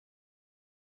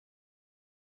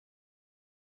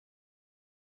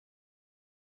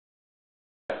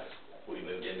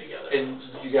And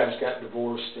you guys got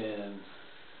divorced in?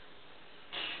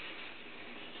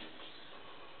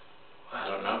 I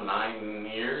don't know, 9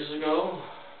 years ago.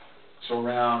 So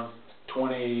around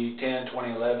 2010,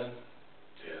 2011?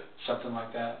 Yeah. Something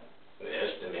like that?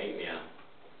 Estimate, yeah.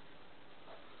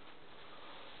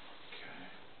 Okay.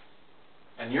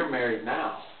 And you're married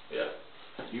now? Yeah.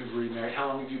 You've remarried. How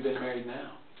long have you been married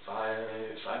now? 5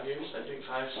 years, I think,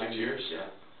 6 years, yeah.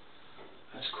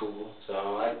 That's cool. So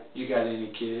you got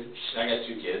any kids? I got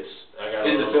 2 kids. I got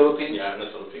in the Philippines? Yeah, in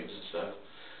the Philippines and stuff.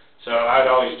 So I'd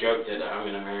always joke that I'm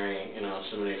going to marry,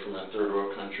 somebody from a third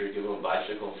world country, give them a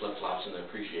bicycle and flip-flops, and they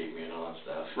appreciate me and all that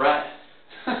stuff. Right.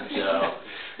 So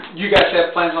you guys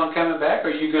have plans on coming back? Or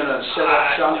are you going to set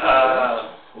up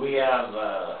shop? We have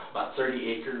about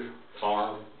 30-acre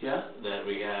farm. Yeah. That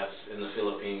we have in the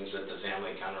Philippines that the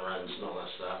family kind of runs and all that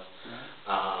stuff.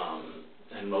 Right.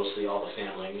 And mostly all the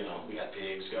family, we got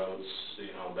pigs, goats,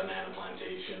 banana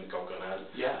plantation, coconut,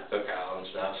 cacao and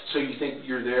stuff. So you think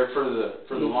you're there for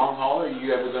the long haul, or are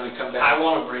you ever going to come back? I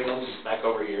want to bring them back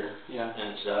over here. Yeah.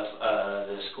 And stuff.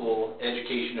 The school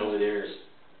education over there is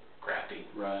crappy.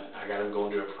 Right. I got them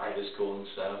going to a private school and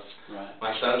stuff. Right.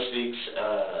 My son speaks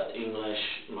English.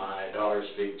 My daughter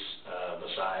speaks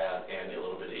Bisaya and a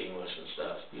little bit of English and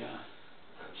stuff. Yeah.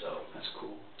 And so that's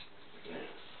cool. Yeah.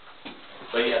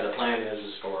 But yeah, the plan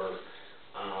is for,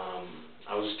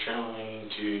 I was trying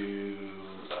to,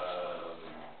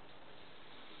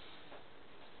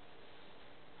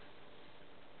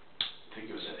 I think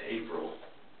it was in April,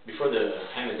 before the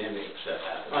pandemic stuff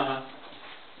happened.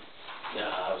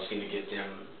 I was going to get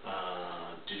them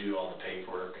to do all the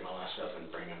paperwork and all that stuff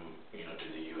and bring them, to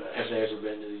the U.S. Have they ever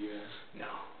been to the U.S.?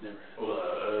 No. Never.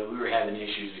 Well, we were having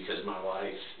issues because my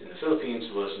wife in the Philippines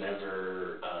was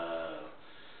never,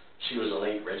 she was a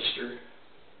late register,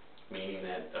 meaning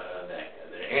that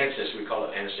the ancestry, we call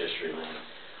it ancestry land,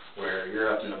 where you're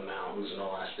up in the mountains and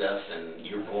all that stuff, and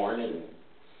you're born and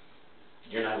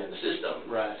you're not in the system.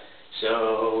 Right.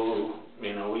 So,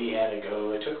 we had to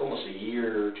go, it took almost a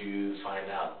year to find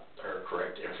out her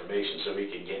correct information so we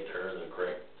could get her the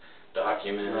correct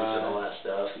documents and all that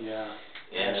stuff. Yeah.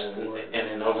 And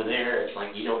then over there, it's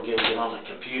like you don't get on the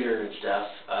computer and stuff.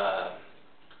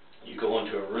 You go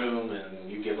into a room and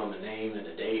you give them a name and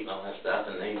a date and all that stuff,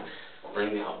 and they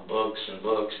bring out books and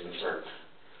books and start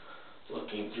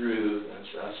looking through and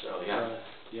stuff. So yeah. Right.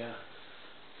 Yeah.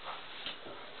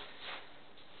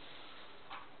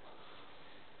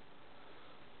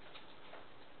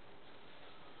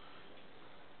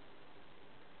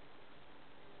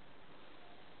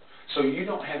 So you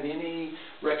don't have any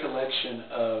recollection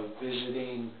of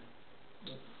visiting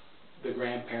the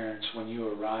grandparents when you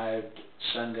arrived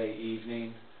Sunday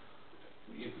evening?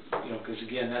 Because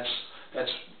again, that's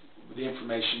the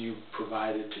information you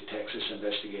provided to Texas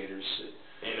investigators.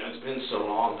 It's been so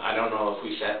long. I don't know if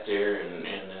we sat there and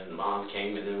then Mom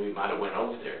came and then we might have went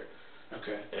over there.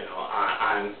 Okay.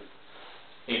 I'm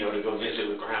to go visit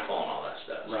with Grandpa and all that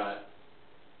stuff. Right.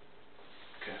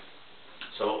 Okay.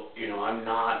 So, I'm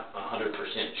not 100%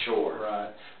 sure.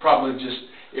 Right. Probably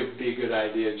it would be a good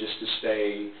idea just to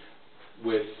stay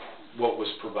with what was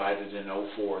provided in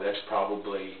 '04. That's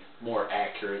probably more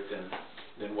accurate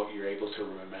than what you're able to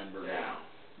remember now.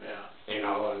 Yeah.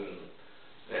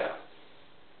 Yeah.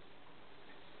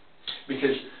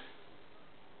 Because,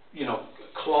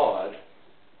 Claude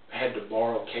had to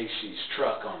borrow Casey's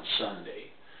truck on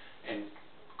Sunday, and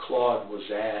Claude was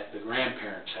at the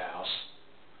grandparents' house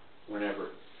whenever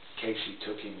Casey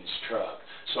took him his truck.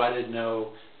 So I didn't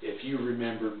know if you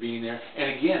remember being there.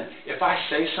 And again, if I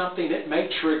say something, it may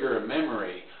trigger a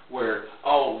memory where,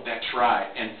 oh, that's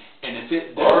right. And if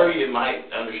it does, or you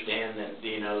might understand that,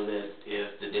 that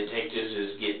if the detectives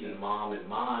is getting Mom and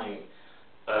mine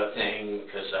thing,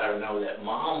 because I know that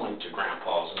Mom went to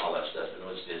Grandpa's and all that stuff and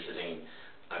was visiting,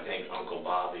 I think, Uncle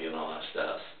Bobby and all that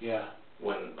stuff. Yeah.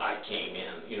 When I came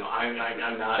in, I'm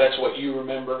not. That's what you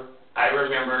remember? I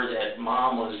remember that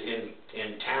Mom was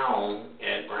in town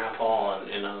at Grandpa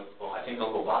and I think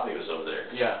Uncle Bobby was over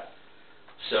there. Yeah.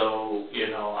 So,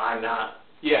 I'm not.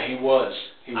 Yeah, he was.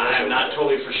 I'm not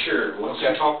totally for sure. Once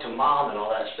you talk to Mom and all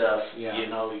that stuff,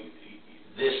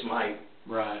 this might.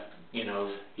 Right.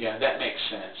 Yeah, that makes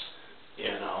sense.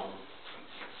 Yeah.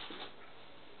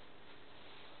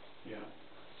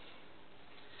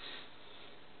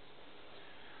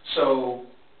 So,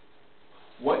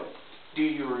 what do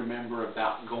you remember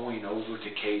about going over to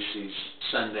Casey's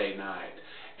Sunday night?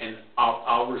 And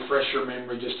I'll refresh your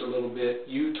memory just a little bit.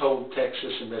 You told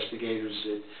Texas investigators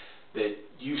that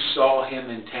you saw him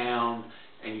in town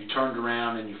and you turned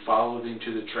around and you followed him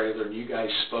to the trailer, and you guys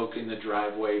spoke in the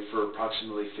driveway for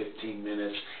approximately 15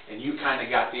 minutes, and you kind of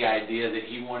got the idea that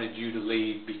he wanted you to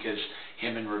leave because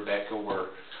him and Rebekah were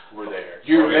there.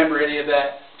 Do you remember any of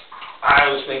that? I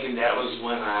was thinking that was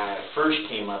when I first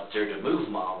came up there to move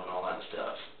Mom and all that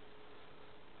stuff.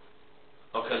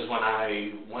 Because when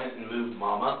I went and moved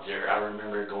Mom up there, I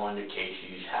remember going to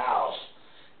Casey's house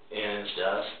and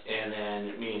stuff, and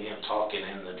then me and him talking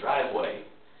in the driveway,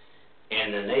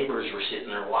 and the neighbors were sitting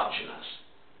there watching us.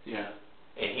 Yeah.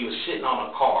 And he was sitting on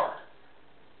a car.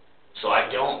 So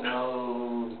I don't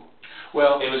know.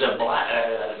 Well, it was a black,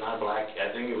 not black,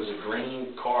 I think it was a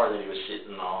green car that he was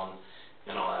sitting on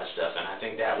and all that stuff, and I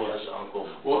think that was Uncle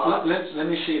Bob. Well, let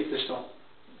me see if this don't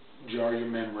jar your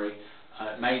memory.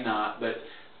 It may not, but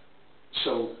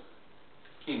so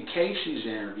in Casey's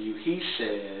interview, he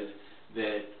said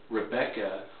that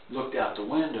Rebekah looked out the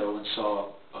window and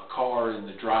saw a car in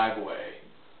the driveway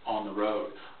on the road.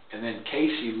 And then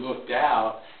Casey looked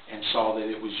out and saw that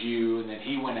it was you, and then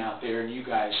he went out there and you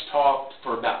guys talked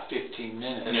for about 15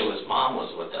 minutes. And it was Mom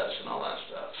was with us and all that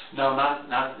stuff. No,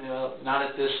 not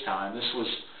at this time. This was,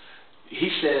 he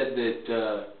said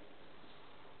that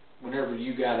whenever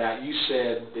you got out, you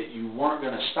said that you weren't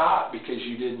going to stop because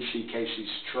you didn't see Casey's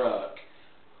truck,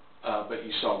 but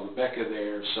you saw Rebekah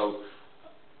there. So,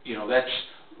 you know,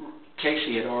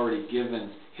 Casey had already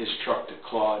given his truck to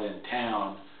Claude in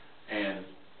town, and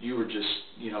you were just,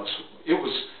 you know, it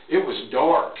was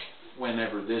dark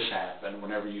whenever this happened,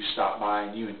 whenever you stopped by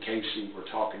and you and Casey were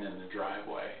talking in the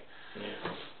driveway.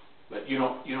 Yeah. But you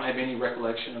don't have any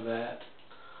recollection of that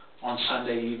on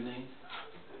Sunday evening?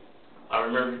 I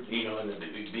remember, you know, in the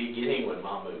beginning when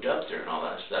Mom moved up there and all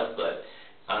that stuff, but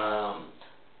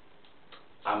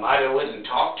I might have went and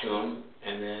talked to him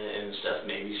and stuff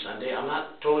maybe Sunday. I'm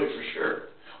not totally for sure.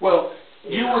 Well,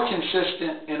 you were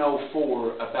consistent in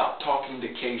 04 about talking to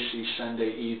Casey Sunday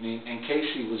evening, and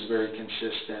Casey was very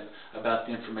consistent about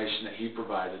the information that he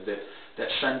provided, that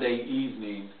Sunday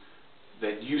evening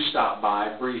that you stopped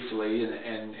by briefly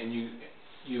and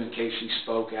you and Casey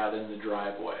spoke out in the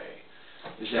driveway.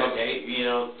 Is that okay? You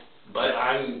know, but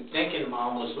I'm thinking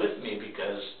Mom was with me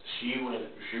because she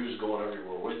was going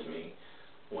everywhere with me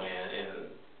when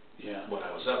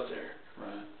I was up there.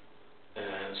 Right.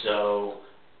 And so,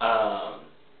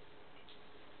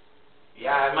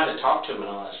 yeah, I might have talked to him and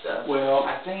all that stuff. Well,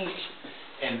 I think,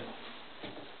 and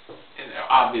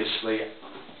obviously,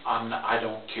 I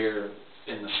don't care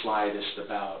in the slightest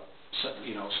about,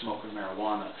 you know, smoking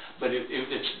marijuana, but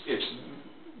it's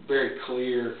very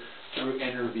clear through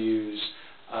interviews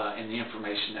and the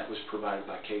information that was provided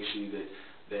by Casey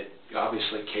that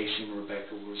obviously Casey and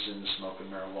Rebekah was in the smoking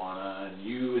marijuana, and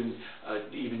you and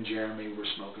even Jeremy were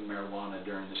smoking marijuana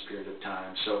during this period of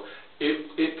time. So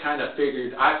I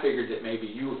figured that maybe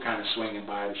you were kind of swinging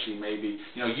by to see maybe,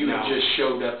 you know, you had just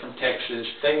showed up from Texas.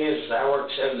 Thing is, I work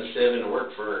 7 to 7 and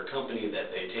work for a company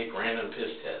that they take random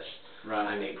piss tests.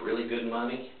 Right. I make really good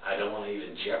money. I don't want to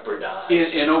even jeopardize.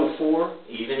 In 04?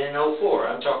 Even in 04.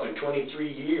 I'm talking 23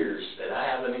 years that I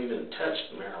haven't even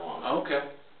touched marijuana. Okay.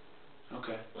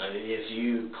 Okay. And if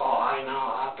you call I-Now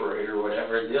operator or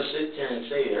whatever, they'll sit there and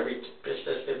say every piss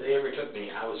test that they ever took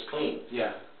me, I was clean.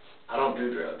 Yeah. I don't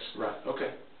do drugs. Right. Okay.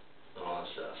 And all that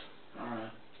stuff. All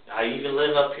right. I even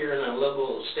live up here in a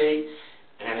little state,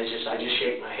 and I just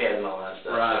shake my head and all that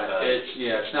stuff. Right.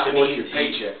 It's not worth your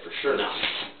paycheck for sure. No.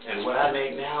 And what I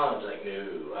make now, it's like,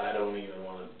 no, I don't even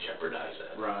want to jeopardize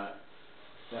that. Right.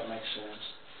 That makes sense.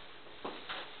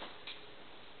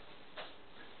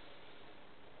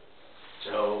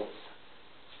 So,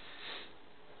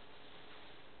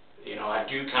 you know, I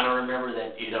do kind of remember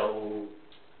that, you know,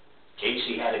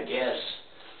 Casey had a guess,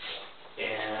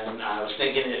 and I was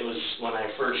thinking it was when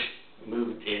I first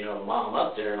moved, you know, Mom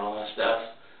up there and all that stuff.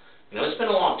 You know, it's been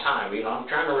a long time, you know, I'm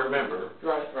trying to remember.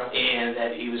 Right, right. And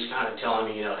that he was kind of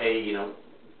telling me, you know, hey, you know,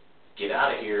 get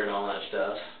out of here and all that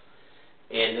stuff.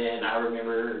 And then I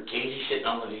remember Casey sitting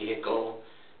on the vehicle,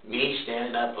 me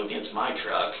standing up against my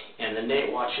truck, and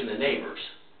watching the neighbors,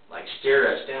 like,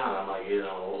 stare us down. I'm like, you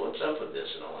know, what's up with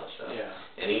this and all that stuff. Yeah.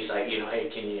 And he's like, you know,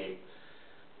 hey, can you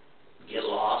get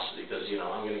lost because, you know,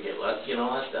 I'm going to get lucky and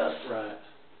all that stuff. Right.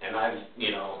 And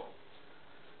you know,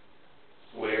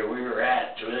 where we were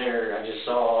at there, I just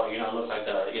saw, you know, it looked like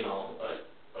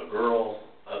a girl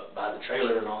up by the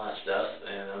trailer and all that stuff,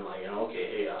 and I'm like, you know,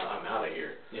 okay, hey, I'm out of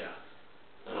here. Yeah.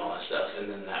 And all that stuff, and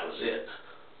then that was it.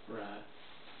 Right.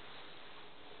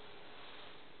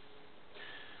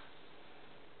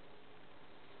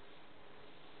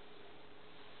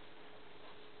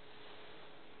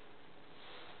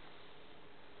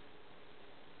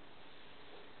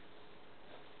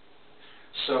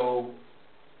 So,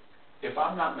 if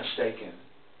I'm not mistaken,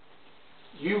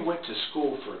 you went to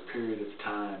school for a period of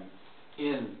time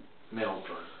in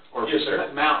Melbourne, or Yes,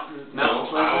 sir. Mountain No,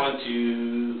 Pleasant? I went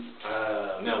to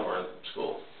Melbourne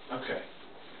school. Okay.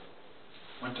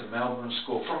 Went to Melbourne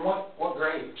school. From what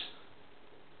grades?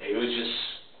 It was just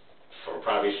for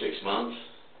probably 6 months.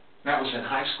 That was in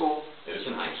high school? It was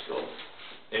in high school.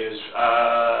 It was,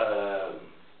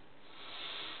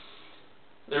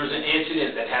 there was an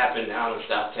incident that happened down in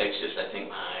South Texas, I think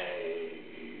my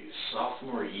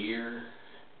sophomore year,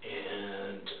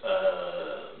 and,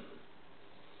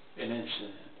 An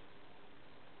incident.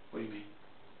 What do you mean?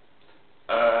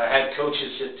 I had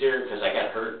coaches sit there because I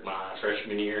got hurt my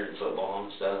freshman year in football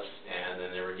and stuff, and then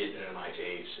they were getting into my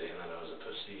face saying that I was a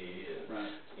pussy, and,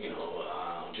 Right. you know,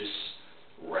 just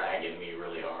ragging me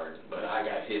really hard. But I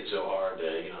got hit so hard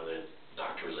that, you know, the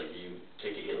doctor was like, you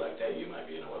take a hit like that, you might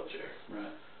be in a wheelchair.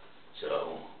 Right.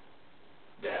 So,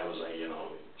 Dad was like, you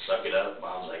know, suck it up.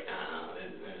 Mom was like,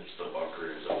 and his football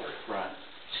career is over. Right.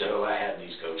 So I had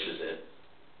these coaches that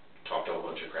talked a whole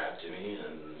bunch of crap to me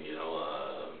and, you know,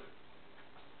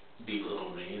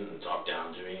 belittled me and talked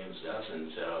down to me and stuff.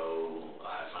 And so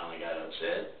I finally got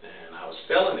upset, and I was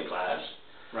failing the class.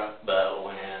 Right. But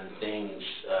when things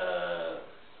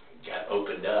got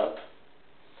opened up,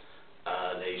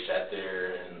 they sat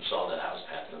there and saw that I was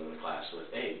passing the class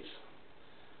with A's.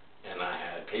 And I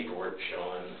had paperwork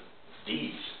showing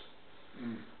D's,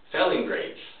 failing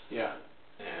grades. Yeah.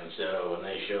 And so when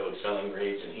they showed failing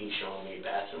grades and he showing me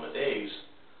passing with A's,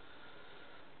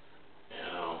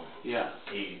 you know, Yeah.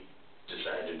 he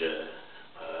decided to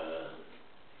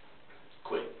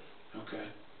quit. Okay.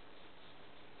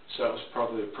 So it was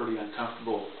probably a pretty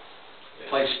uncomfortable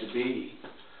place to be.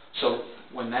 So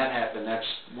when that happened, that's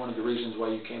one of the reasons why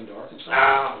you came to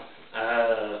Arkansas?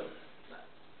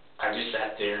 I just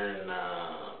sat there and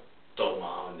told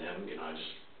Mom and them, you know,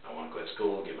 I want to quit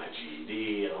school, get my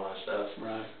GED and all that stuff.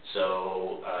 Right.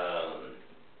 So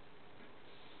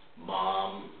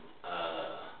Mom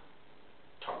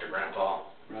talked to Grandpa.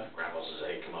 Right. Grandpa says,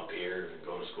 hey, come up here and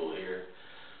go to school here.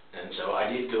 And so I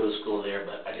did go to school there,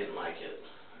 but I didn't like it.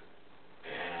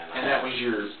 And that was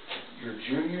your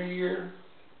junior year?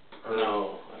 Or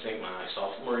no, I think my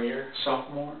sophomore year.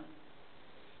 Sophomore?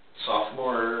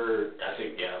 Sophomore, I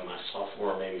think, yeah, my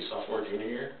sophomore, maybe sophomore, junior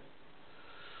year.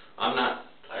 I'm not,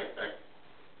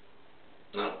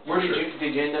 no. Where did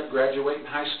you end up graduating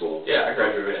high school? Yeah, I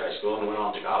graduated high school and went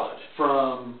on to college.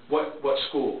 From what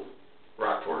school?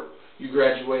 Rockport. You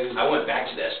graduated? I went back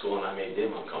to that school and I made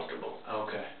them uncomfortable.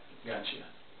 Okay, gotcha.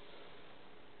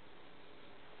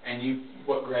 And you,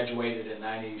 graduated in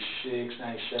 96,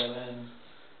 97?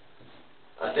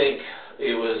 I think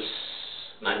it was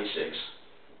 96.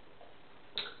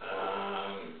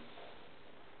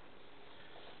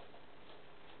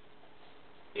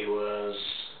 It was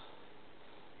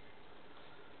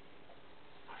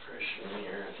my freshman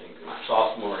year, I think. My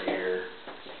sophomore year,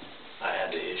 I had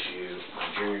the issue.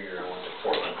 My junior year, I went to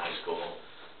Portland High School.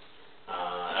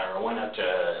 I went up to,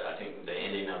 I think, the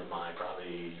ending of my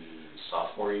probably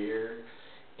sophomore year,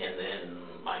 and then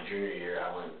my junior year,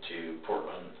 I went to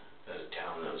Portland, a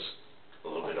town that was a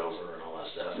little bit over and all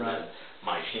that stuff. Right. And then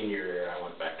my senior year, I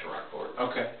went back to Rockport.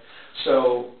 Okay.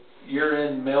 So you're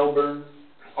in Melbourne,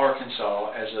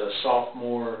 Arkansas as a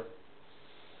sophomore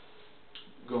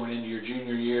going into your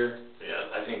junior year? Yeah,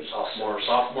 I think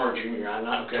sophomore, junior, I'm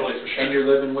not totally for sure. And you're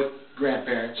living with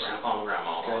grandparents? Grandpa and grandma,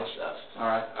 all that stuff. All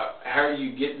right. How are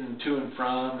you getting to and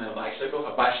from? A bicycle?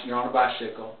 You're on a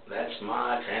bicycle. That's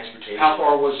my transportation. How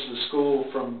far was the school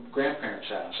from grandparents'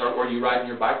 house? Or were you riding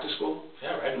your bike to school?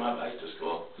 Yeah, riding my bike to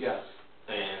school. Yeah.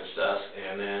 And stuff,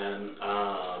 and then,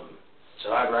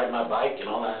 so I'd ride my bike and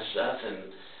all that stuff,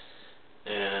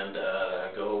 and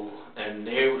go, and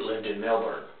they lived in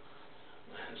Melbourne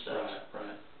and stuff.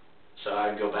 Right. So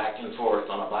I'd go back and forth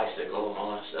on a bicycle and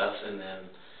all that stuff, and then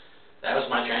that was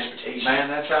my transportation. Man,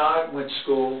 that's how I went to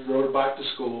school, rode a bike to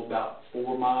school, about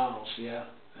 4 miles, yeah.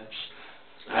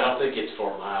 I don't think it's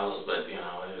 4 miles, but, you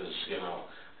know, it was, you know,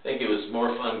 I think it was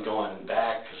more fun going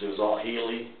back because it was all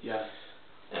hilly. Yeah.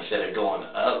 Instead of going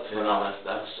up and all that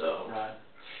stuff, so. Right.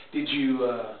 Did you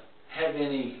have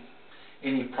any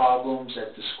problems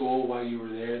at the school while you were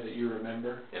there that you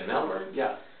remember? In Melbourne?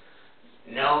 Yeah.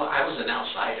 No, I was an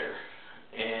outsider.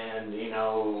 And, you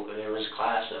know, there was a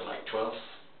class of like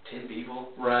 10 people.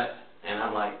 Right. And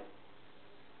I'm like,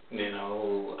 you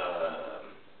know,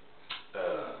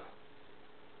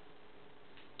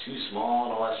 too small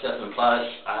and all that stuff. And plus,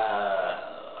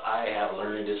 I have a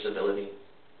learning disability.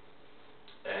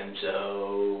 And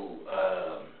so,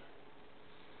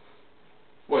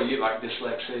 well, get like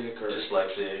dyslexic or?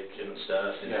 Dyslexic and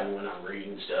stuff, and Yeah. then when I'm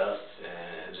reading stuff,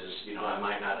 and just, you know, I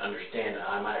might not understand it.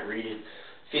 I might read it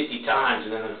 50 times,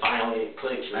 and then finally it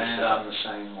clicks and Man, stuff. I'm the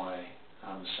same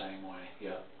way.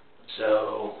 Yeah.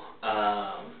 So,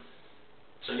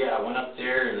 yeah, I went up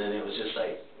there, and then it was just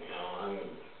like, you know,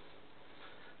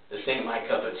 this ain't my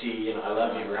cup of tea. You know, I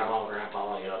love you, Grandma,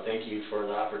 Grandpa. You know, thank you for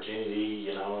the opportunity.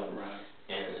 You know,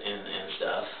 and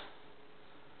stuff,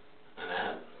 and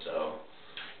that. So.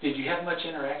 Did you have much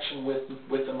interaction with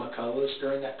the McCulloughs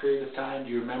during that period of time? Do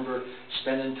you remember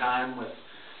spending time with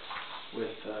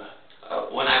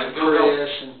when I would go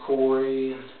Chris and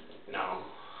Corey and no.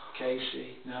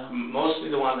 Casey? No. Mostly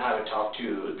the one I would talk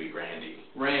to would be Randy.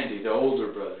 Randy, the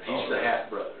older brother. He's the half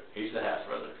brother. He's the half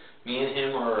brother. Me and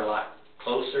him are a lot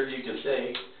closer, you could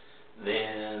say,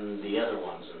 than the other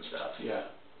ones and stuff. Yeah.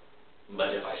 But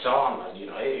if I saw him, I'd, you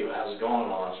know, hey, how's it going,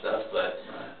 and all that stuff. But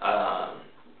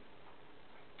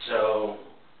so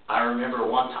I remember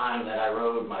one time that I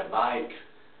rode my bike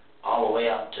all the way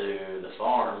out to the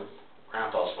farm,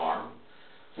 Grandpa's farm.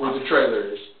 Where the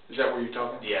trailer is. Is that where you're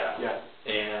talking? Yeah. Yeah.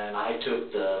 And I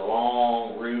took the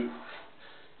long route,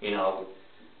 you know,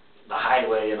 the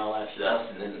highway and all that stuff,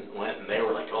 and then went, and they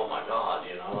were like, oh my God,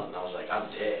 you know, and I was like,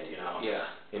 I'm dead, you know. Yeah.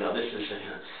 You know, this is,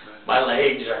 my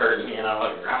legs are hurting me, you know,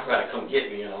 like, Grandpa got to come get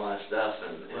me and all that stuff,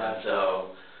 and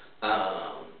so,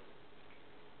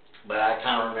 but I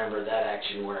kind of remember that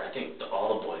action where I think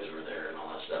all the boys were there and all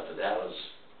that stuff, but that was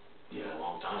a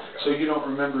long time ago. So you don't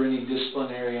remember any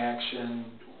disciplinary action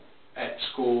at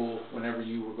school whenever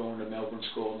you were going to Melbourne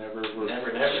school? Never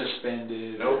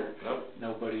suspended? Nope.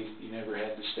 Nobody, you never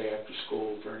had to stay after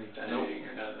school for anything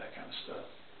or none of that kind of stuff?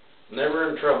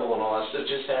 Never in trouble and all that stuff.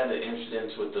 Just had the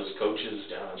incidents with those coaches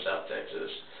down in South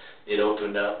Texas. It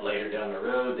opened up later down the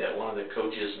road that one of the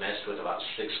coaches messed with about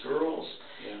 6 girls.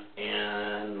 Yeah.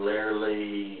 And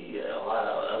literally a lot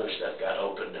of other stuff got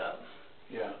opened up.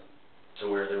 Yeah. To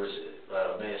where there was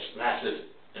massive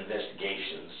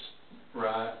investigations.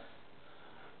 Right.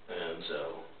 And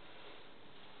so.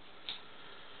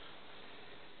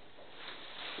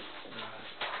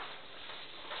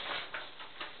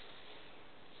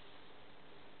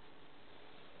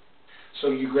 So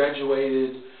you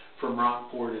graduated from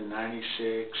Rockport in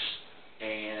 '96,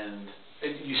 and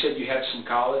you said you had some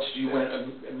college. You went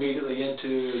immediately into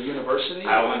university?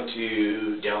 I went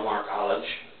to Del Mar College,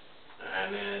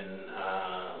 and then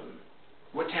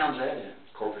what town's that in?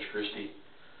 Corpus Christi.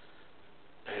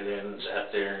 And then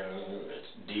sat there, and it's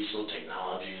diesel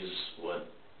technology is what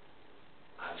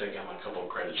I think I'm a couple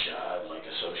credits shy of, like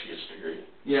associate's degree.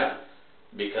 Yeah.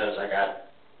 Because I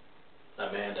got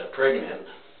Amanda pregnant,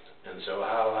 and so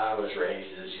how I was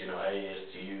raised is, you know, hey, if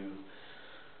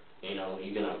you know,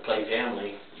 you're gonna play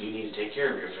family, you need to take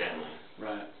care of your family.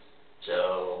 Right.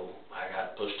 So I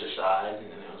got pushed aside, and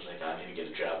I was like, I need to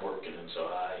get a job working, and so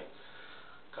I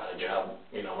got a job.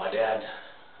 You know, my dad,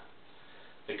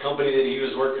 the company that he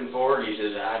was working for, he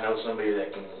says, I know somebody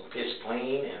that can piss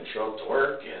clean and show up to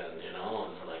work, and, you know,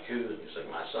 and we're like, who? And he's like,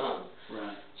 my son.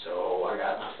 Right. So I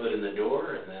got my foot in the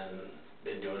door, and then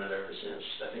been doing it ever since,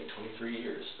 I think 23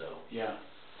 years, so. Yeah.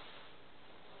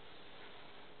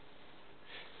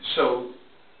 So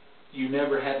you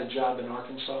never had a job in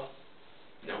Arkansas?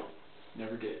 No.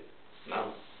 Never did?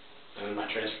 No. And my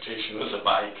transportation was a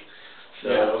bike, so,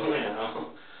 you know.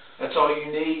 That's all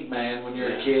you need, man, when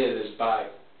you're a kid is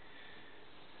bike.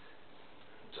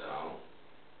 So.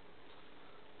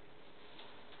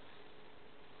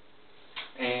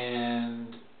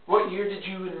 And what year did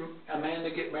you and Amanda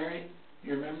get married?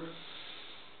 You remember?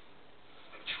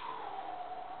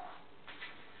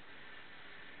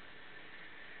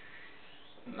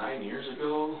 9 years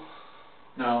ago.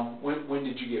 No. When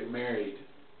did you get married?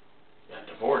 Got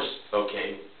divorced.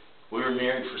 Okay. We were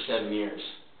married for 7 years.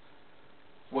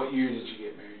 What year did you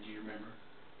get married? Do you remember?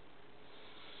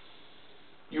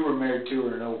 You were married to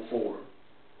her in '04,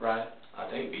 right? I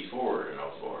think before in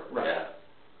 '04. Right. Yeah.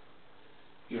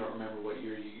 You don't remember what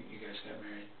year you guys got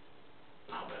married?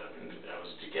 No, but I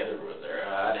was together with her.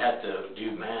 I'd have to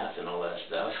do math and all that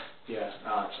stuff. Yeah.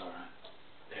 Oh, that's all right.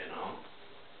 You know.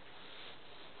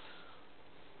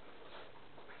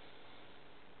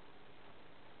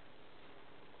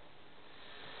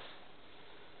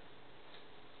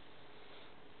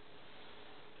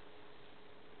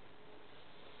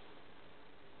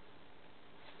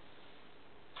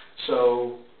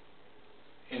 So,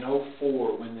 in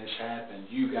 '04, when this happened,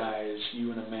 you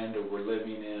and Amanda were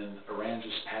living in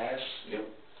Aransas Pass? Yep.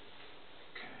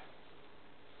 Okay.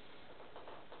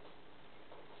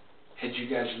 Had you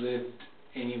guys lived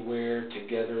anywhere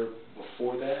together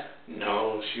before that?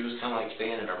 No, she was kind of like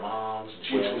staying at her mom's.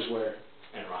 And Which was where?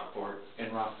 in Rockport.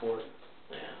 In Rockport?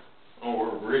 Yeah. Well,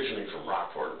 we're originally from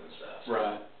Rockport and stuff.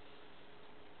 Right.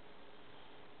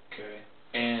 Okay.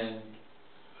 And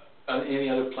any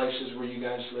other places where you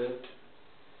guys lived?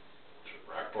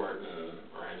 Rockport and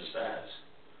Aransas Pass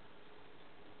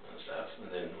and stuff.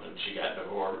 And then when she got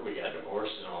divorced, we got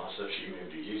divorced and all that stuff, she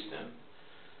moved to Houston.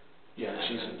 Yeah, and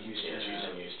she's then, in Houston. Yeah, she's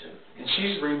now. in Houston. And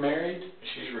she's remarried?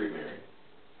 She's remarried.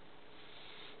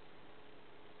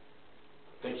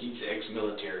 I think he's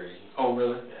ex-military. Oh,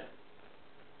 really? Yeah.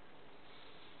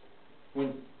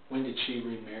 When did she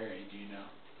remarry, do you know?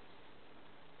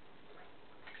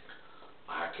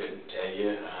 I couldn't tell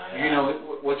you. You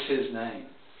know, what's his name?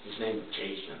 His name is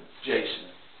Jason. Jason.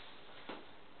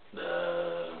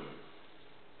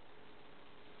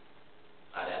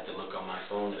 I'd have to look on my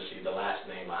phone to see the last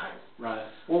name. Right.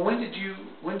 Well, when did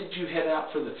you head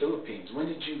out for the Philippines? When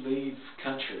did you leave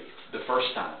country the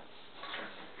first time?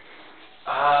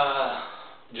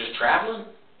 Just traveling,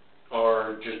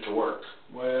 or just to work?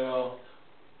 Well,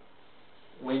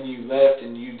 when you left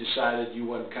and you decided you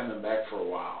wasn't coming back for a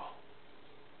while.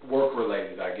 Work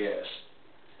related, I guess.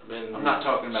 I'm not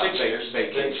talking about 6 years.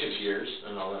 vacation. 6 years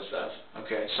and all that stuff.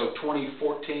 Okay, so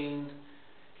 2014.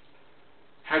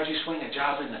 How'd you swing a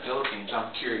job in the Philippines?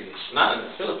 I'm curious. Not in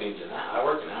the Philippines, I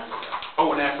work in Africa.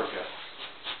 Oh, in Africa.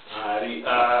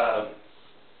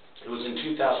 It was in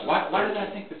 2000. Why did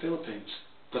I think the Philippines?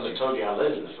 Because I told you I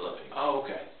lived in the Philippines. Oh,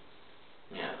 okay.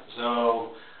 Yeah.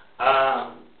 So,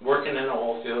 working in the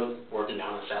oil field, working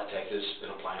down in South Texas in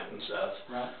a plant and stuff.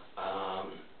 Right.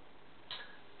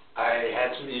 I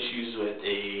had some issues with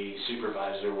a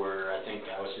supervisor where I think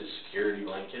I was his security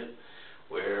blanket,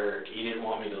 where he didn't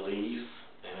want me to leave.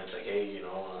 And it's like, hey,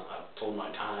 I've told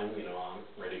my time, I'm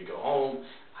ready to go home.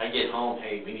 I get home,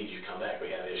 hey, we need you to come back.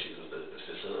 We have issues with the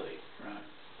facility. Right.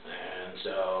 And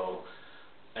so,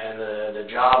 the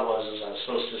job was I was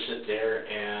supposed to sit there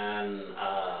and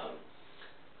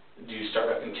do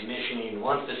startup and commissioning in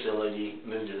one facility,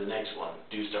 move to the next one,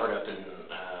 do startup and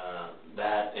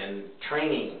that, and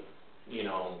training,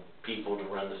 people to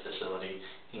run the facility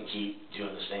and keep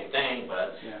doing the same thing.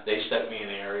 But they stuck me in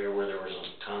an area where there was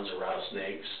tons of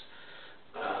rattlesnakes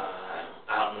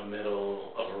out in the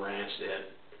middle of a ranch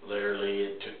that literally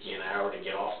it took you an hour to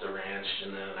get off the ranch,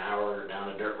 and then an hour down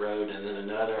a dirt road, and then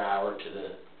another hour to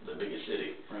the biggest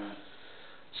city. Right.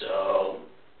 So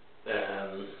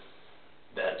then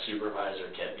that supervisor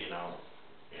kept,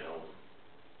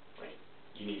 like,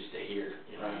 you need to stay here.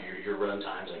 Right. Your run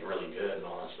time's like really good and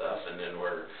all that stuff. And then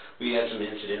we had some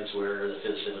incidents where the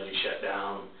facility shut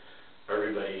down.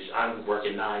 I'm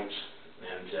working nights,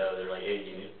 and so they're like, hey,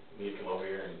 you need to come over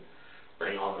here and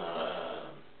bring on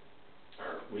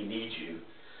or we need you.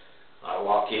 I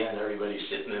walk in, everybody's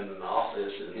sitting in the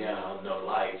office, and no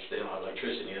lights, they don't have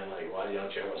electricity. And I'm like, why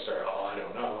don't you ever start? Oh, I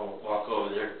don't know. Walk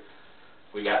over there.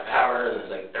 We got power, and it's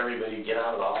like everybody get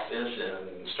out of the office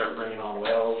and start bringing on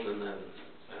wells and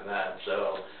that.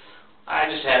 So I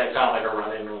just had kind of like a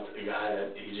run-in with a guy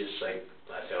that he just I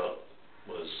felt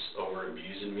was over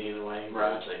abusing me in a way.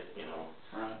 Right. It's like,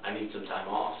 right. I need some time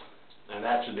off, and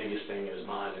that's the biggest thing in his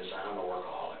mind is I'm a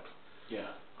workaholic.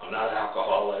 Yeah. I'm not an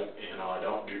alcoholic. I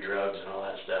don't do drugs and all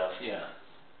that stuff. Yeah.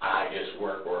 I just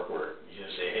work. You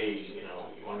just say, hey, you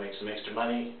want to make some extra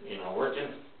money,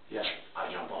 working? Yeah. I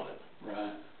jump on it.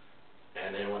 Right.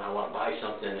 And then when I want to buy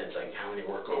something, it's like, how many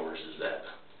workovers is that?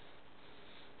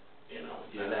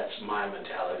 Yeah. And that's my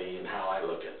mentality and how I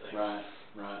look at things. Right.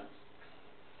 Right.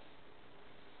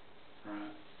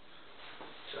 Right.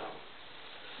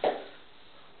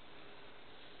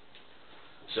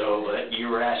 So, but you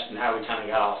were asking how we kind of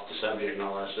got off the subject and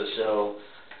all that stuff. So,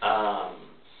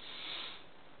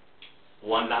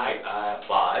 one night I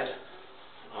applied.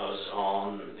 I was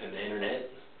on the internet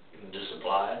and just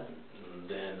applied, and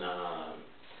then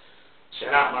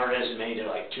sent out my resume to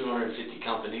like 250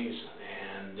 companies,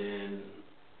 and then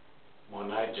one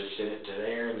night just sent it to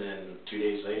there, and then 2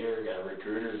 days later got a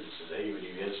recruiter that says, hey, would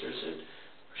you be interested?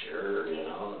 Sure,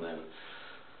 and then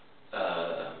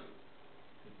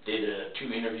did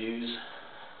 2 interviews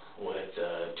with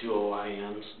 2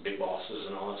 OIMs, big bosses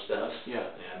and all that stuff. Yeah.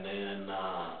 And then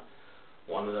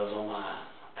one of them, I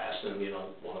asked them,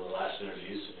 one of the last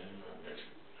interviews,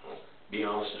 be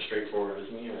honest and straightforward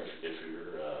with me, or if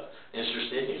you're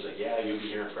interested. He's like, yeah, you'll be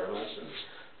hearing from us. And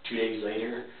 2 days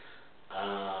later,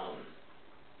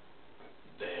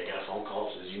 they got a phone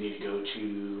call that says you need to go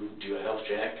to do a health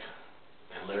check.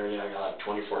 And literally, I got like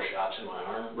 24 shots in my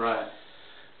arm. Right.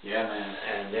 Yeah, man.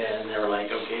 And then they were like,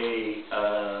 okay,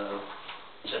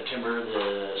 September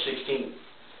the 16th,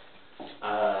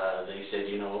 they said,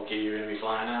 okay, you're going to be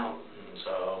flying out. And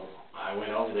so I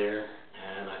went over there,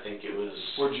 and and I think it was...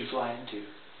 Where'd you fly into?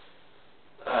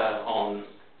 On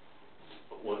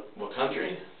what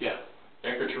country? Yeah.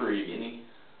 Equatorial Guinea.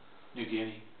 New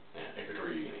Guinea? Yeah,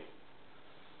 Equatorial Guinea.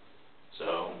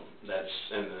 So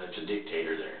and it's a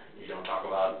dictator there. You don't talk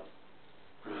about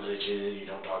religion, you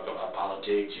don't talk about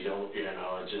politics, you don't,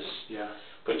 it's just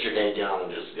put your head down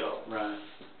and just go. Right.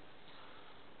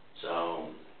 So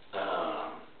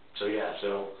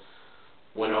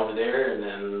went over there and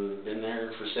then been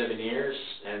there for 7 years,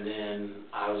 and then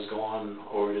I was going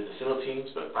over to the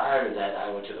Philippines, but prior to that I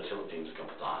went to the Philippines a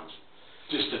couple times.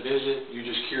 Just to visit? You're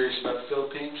just curious about the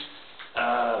Philippines?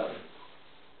 I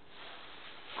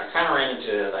kind of ran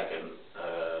into like a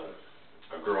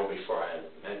girl before I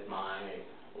met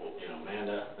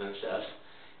Amanda and stuff,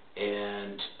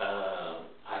 and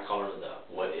I call her the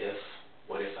what if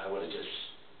I would have just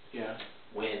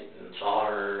went and saw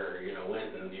her, and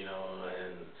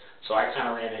so I kind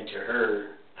of ran into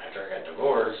her after I got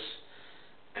divorced.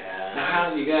 And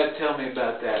now, you got to tell me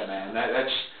about that, man.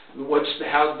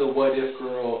 How's the what if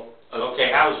girl?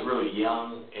 Okay, I was really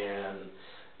young, and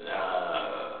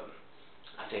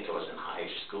I think I was in high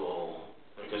school,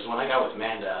 because when I got with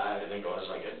Amanda, I think I was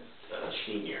like a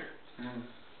senior. Mm.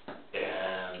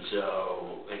 And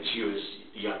she was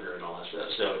younger and all that stuff.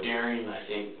 So during, I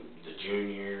think the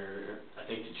junior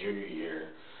year,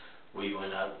 we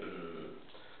went up and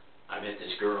I met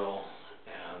this girl,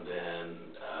 and then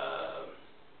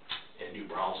in New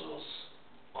Braunfels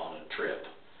on a trip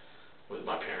with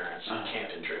my parents, a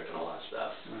camping trip and all that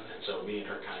stuff. And so me and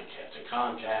her kind of kept in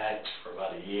contact for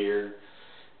about a year,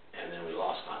 and then we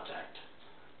lost contact.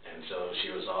 And so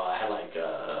she was I had like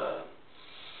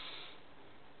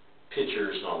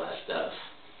pictures and all that stuff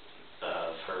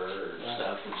of her and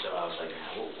stuff, and so I was like,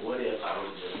 what if I would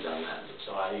have just done that? And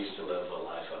so I used to live a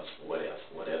life of what if.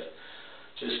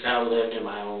 Just kind of lived in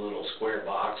my own little square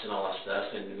box and all that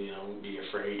stuff, and be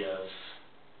afraid of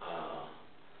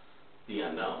the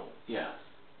unknown. Yeah.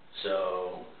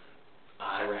 So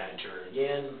I ran into her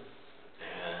again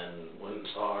and went and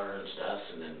saw her and stuff,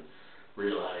 and then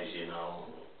realized,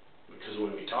 because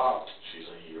when we talked, she's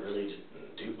like, you really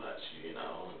didn't do much, and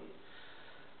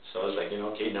so I was like,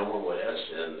 okay, no more what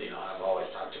ifs, and I've always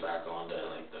talked about going to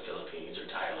like the Philippines or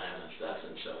Thailand and stuff,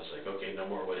 and so I was like, okay, no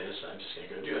more what ifs, I'm just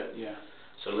gonna go do it. Yeah.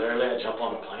 So literally, I jump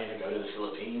on a plane and go to the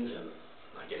Philippines, and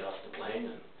I get off the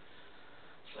plane, and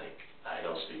it's like, I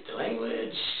don't speak the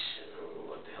language.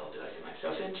 What the hell did I get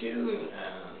myself into?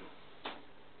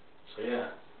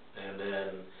 And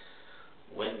then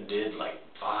went and did like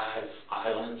 5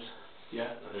 islands. Yeah.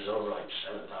 And there's over like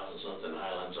 7,000 something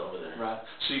islands over there. Right.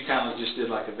 So you kind of just did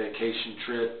like a vacation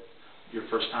trip, your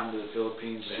first time to the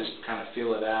Philippines, just kind of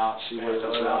feel it out, see what it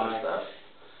was like. Stuff.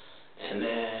 And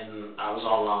then I was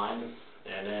online,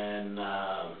 and then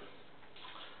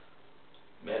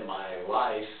met my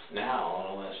wife now and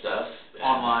all that stuff.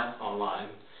 Online? Online.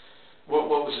 What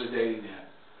was the dating app?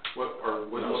 What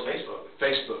was Facebook.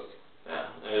 Facebook. Yeah,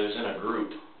 it was in a group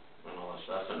and all that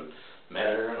stuff, and met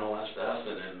her and all that stuff,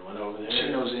 and then went over there. She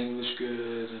knows English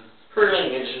good. Her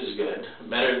English is good,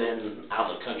 better than out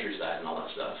in the countryside and all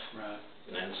that stuff. Right.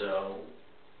 And then so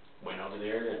went over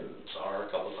there and saw her a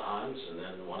couple times, and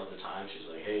then one of the times she's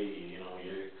like, hey,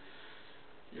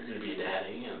 you're going to be a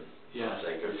daddy, and I was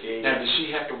like, okay. Now, does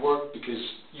she have to work, because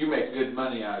you make good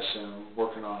money, I assume,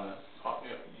 working on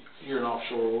you're an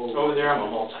offshore oil. Over there, I'm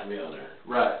a multi-millionaire.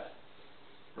 Right.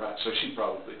 Right. So she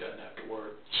probably doesn't have to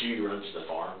work. She runs the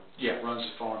farm. Yeah, runs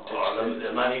the farm. The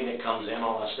money that comes in,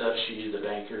 all that stuff, she's the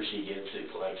banker. She gets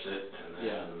it, collects it, and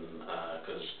then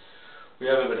because we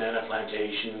have a banana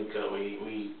plantation,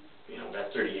 we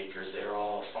got 30 acres. They're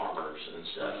all farmers and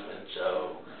stuff, and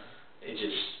so it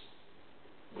just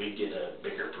we get a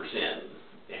bigger percent,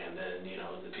 and then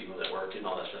the people that work and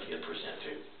all that stuff get a percent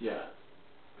too. Yeah.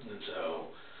 And so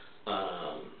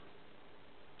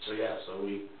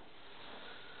we.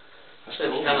 That's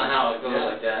kind of how it goes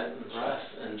like that. And right.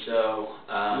 And so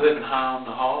living high on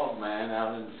the hog, man,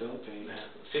 out in the Philippines.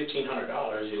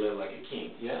 $1,500, you live like a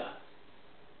king. Yeah.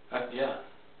 Yeah.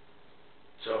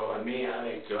 So me,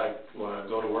 I when I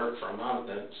go to work for a month,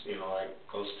 that's like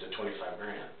close to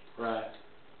 $25,000. Right.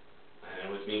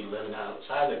 And with me living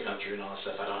outside the country and all that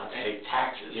stuff, I don't have to pay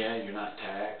taxes. Yeah, you're not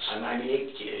taxed. I'm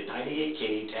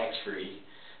 98K tax free.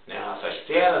 Now, if I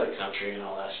stay out of the country and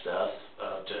all that stuff,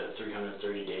 up to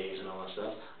 330 days and all that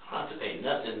stuff, I don't have to pay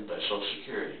nothing but Social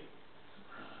Security.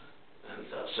 Right. And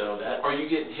stuff. So that. Are you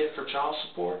getting hit for child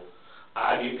support?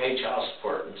 I do pay child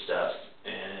support and stuff,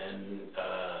 and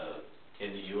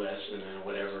in the U.S. and then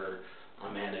whatever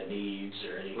Amanda needs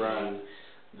or anything. Right.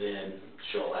 then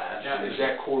she'll ask. Now, is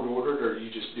that court ordered, or are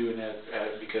you just doing that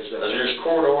because that's... There's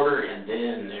court order, and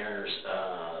then there's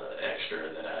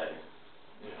extra that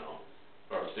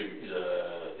or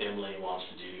Emily wants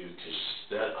to do,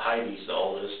 because Heidi's the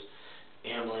oldest.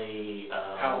 Emily...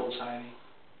 How old's Heidi?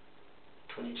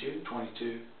 22.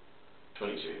 22.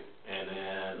 22. And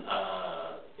then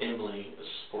Emily is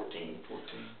 14. 14.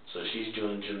 So she's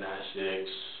doing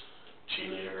gymnastics,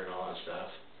 cheerleader, and all that stuff.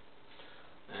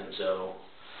 And so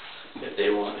if they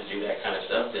want to do that kind of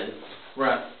stuff, then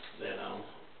right.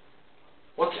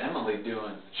 What's Emily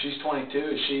doing? She's 22.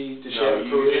 Does she no, have a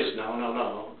career?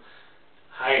 No.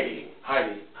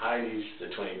 Heidi's the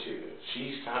 22.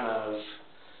 She's kind of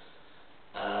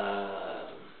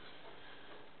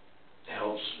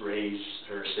helps raise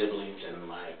her siblings, in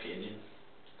my opinion.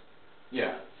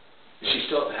 Yeah. Is she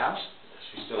still at the house?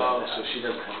 She's still at the house. So she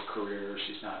doesn't have a career, or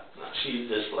she's not... No, she's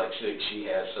dyslexic. She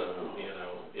has some,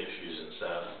 issues and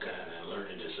stuff, and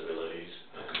learning disabilities.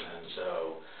 And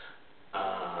so...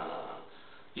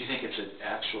 you think it's an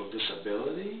actual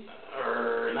disability?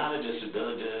 Or not a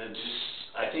disability,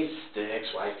 I think the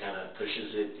ex-wife kind of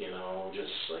pushes it,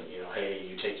 just like, hey,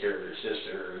 you take care of your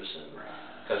sisters, and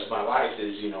because my wife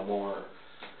is, more,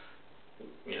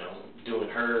 doing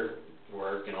her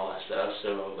work and all that stuff,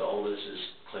 so the oldest is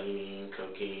cleaning,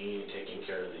 cooking, taking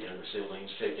care of the younger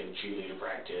siblings, taking cheerleader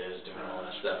practice, doing all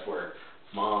that stuff, where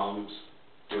mom's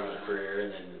doing a career,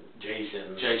 and then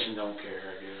Jason don't care,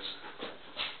 I guess.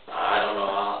 I don't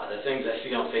know. The things I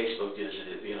see on Facebook is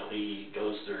that, he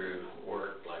goes through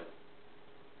work like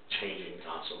changing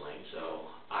constantly.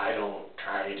 So I don't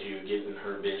try to get in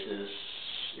her business,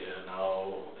 and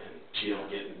she don't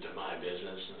get into my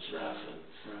business and stuff. And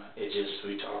it just,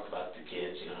 we talk about the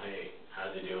kids, hey,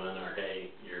 how they doing? Or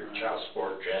hey, your child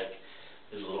support check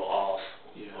is a little off.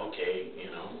 Yeah. Okay,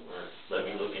 or let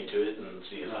me look into it and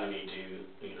see if I need to,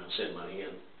 send money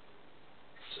in.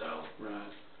 So.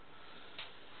 Right.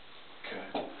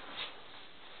 Okay.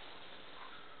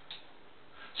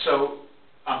 So,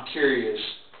 I'm curious,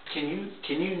 can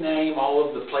you name all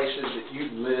of the places that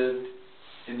you've lived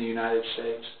in the United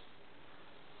States?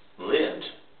 Lived?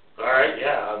 All right,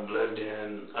 yeah. I've lived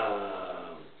in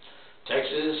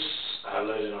Texas. I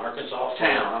lived in Arkansas.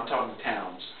 I'm talking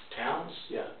towns. Towns?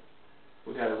 Yeah.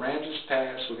 We got Aransas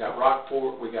Pass, we got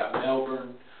Rockport, we got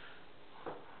Melbourne.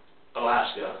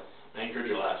 Alaska.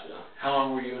 Anchorage, Alaska. How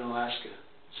long were you in Alaska?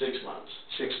 6 months.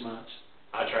 6 months.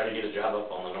 I tried to get a job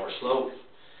up on the North Slope,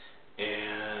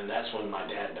 and that's when my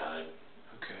dad died.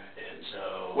 Okay. And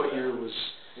so... What year was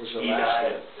Alaska? He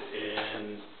died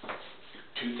in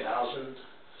 2000,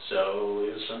 so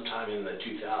it was sometime in the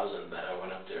 2000 that I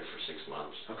went up there for 6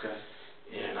 months. Okay.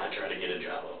 And I tried to get a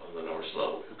job up on the North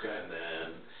Slope. Okay.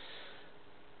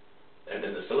 And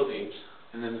then the Philippines.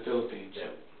 And then the Philippines.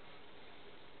 Yeah.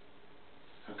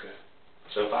 Okay.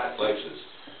 So 5 places.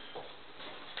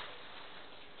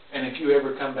 And if you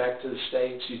ever come back to the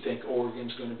States, you think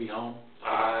Oregon's going to be home?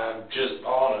 I just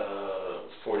bought a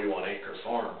 41-acre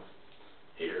farm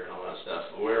here and all that stuff.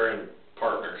 We're in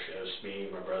partnerships, me,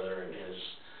 my brother, and his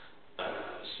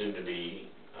soon-to-be...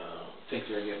 think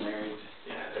they're getting married?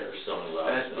 Yeah, they're still in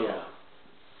love. So. Yeah.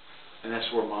 And that's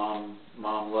where Mom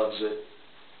loves it?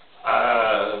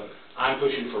 I'm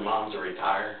pushing for Mom to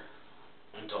retire.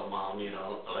 I told Mom,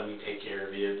 let me take care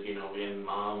of you, and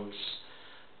Mom's...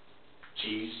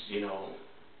 She's,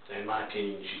 in my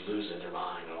opinion, she's losing her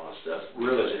mind and all that stuff.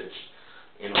 Really? Because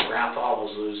it's, Grandpa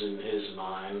was losing his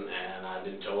mind, and I've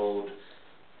been told,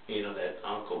 that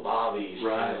Uncle Bobby's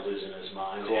kind of losing his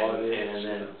mind.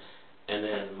 And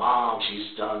then Mom,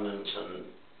 she's done them some,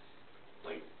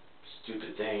 like,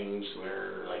 stupid things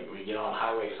where, like, we get on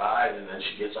Highway 5, and then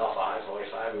she gets off Highway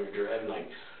 5, and we're driving,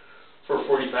 like, for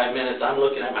 45 minutes. I'm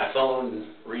looking at my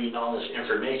phone, reading all this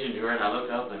information to her, and I look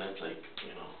up, and it's like,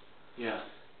 yeah.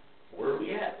 Where are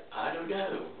we at? I don't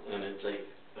know. And it's like,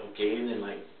 okay, and then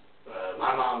like,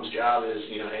 my mom's job is,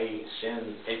 hey,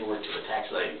 send paperwork to the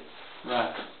tax lady.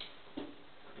 Right.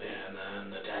 And then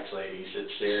the tax lady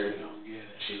sits there, She don't get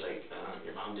it. She's like,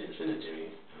 your mom didn't send it to me.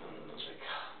 And I was like,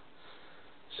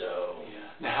 so. Yeah.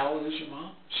 Now, how old is your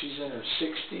mom? She's in her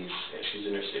 60s? Yeah, she's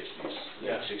in her 60s.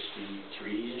 Yeah.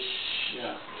 63-ish.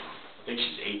 Yeah. I think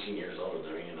she's 18 years older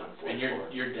than me, and I'm 44.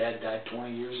 And your dad died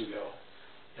 20 years ago.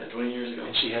 Yeah, 20 years ago.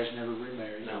 And she has never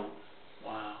remarried? No.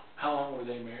 Wow. How long were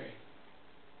they married?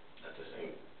 That's the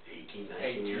thing. 18,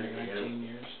 19 years. 19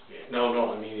 years? Yeah.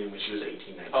 No, I mean when she was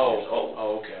 18, 19 years old.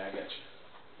 Oh, okay, I got you.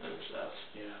 And stuff.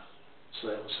 Yeah. So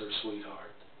that was her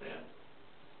sweetheart. Yeah.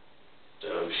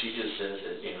 So she just says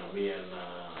that, me and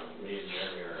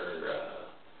Jeremy are her,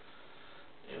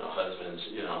 husbands,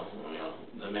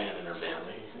 the man in her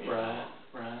family. Right.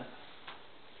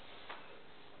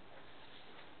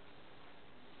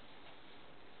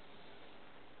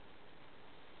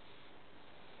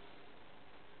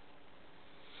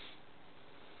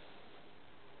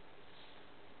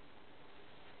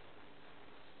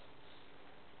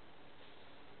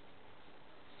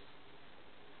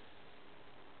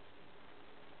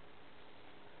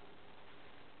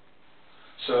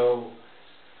 So,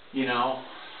 you know,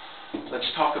 let's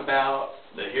talk about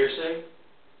The hearsay?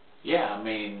 yeah, I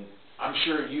mean, I'm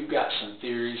sure you've got some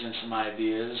theories and some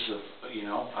ideas of, you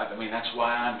know, I mean, that's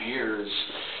why I'm here is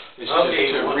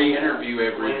Okay, to re-interview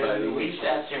everybody. When we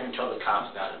sat there until the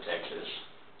cops got in Texas,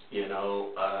 you know,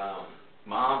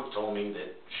 Mom told me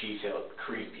that she felt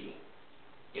creepy.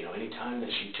 You know, anytime that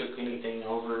she took anything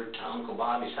over to Uncle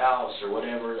Bobby's house or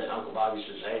whatever, that Uncle Bobby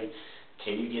says, hey,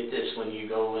 can you get this when you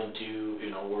go into, you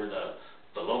know, where the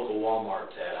local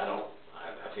Walmart's at? I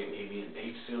think maybe in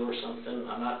Batesville or something.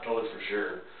 I'm not totally for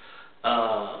sure.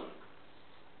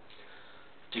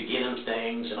 To get him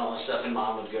things and all that stuff, and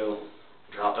Mom would go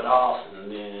drop it off, and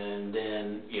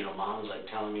then you know, Mom was like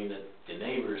telling me that the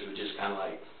neighbors would just kind of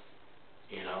like,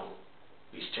 you know,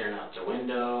 be staring out their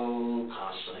window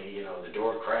constantly, you know, the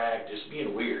door cracked, just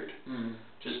being weird,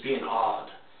 just being odd.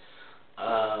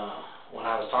 When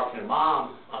I was talking to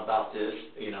Mom about this,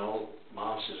 you know,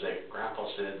 Mom says that Grandpa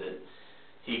said that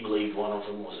he believed one of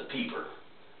them was a peeper.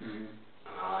 And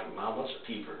I'm like, Mom, what's a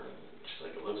peeper? And she's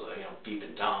like, it looks like, you know,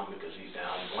 peeping Tom, because he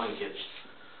found blankets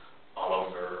all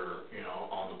over, you know,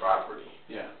 on the property.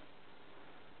 Yeah.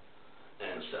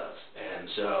 And stuff. And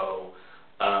so,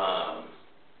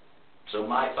 so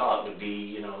my thought would be,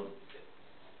 you know,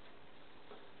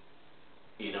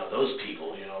 those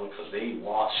people, you know, because they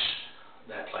watch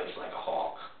that place like a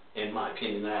hawk, in my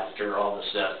opinion, after all the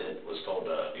stuff that was told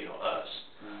to, you know, us.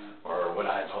 Or what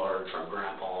I've heard from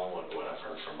Grandpa and what I've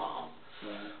heard from Mom.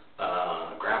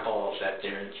 Grandpa sat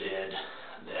there and said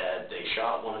that they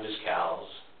shot one of his cows,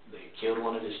 they killed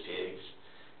one of his pigs.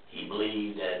 He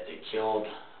believed that they killed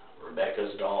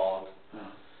Rebekah's dog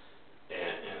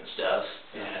and stuff.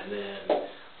 And then,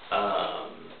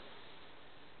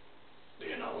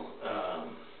 you know,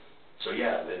 so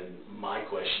yeah, then my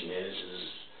question is,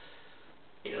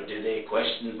 you know, did they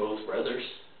question both brothers?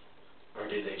 Or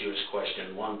did they just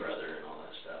question one brother and all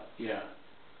that stuff? Yeah.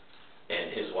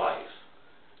 And his wife,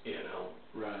 you know.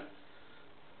 Right.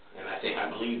 And I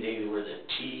believe they were the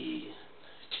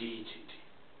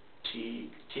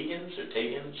Tegans or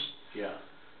Tagans. Yeah.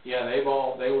 Yeah, they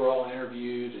were all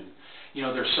interviewed, and you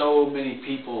know, there's so many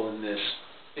people in this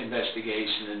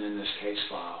investigation and in this case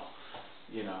file,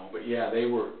 you know. But yeah, they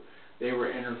were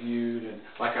interviewed, and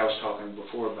like I was talking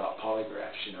before about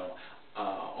polygraphs, you know,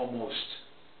 almost.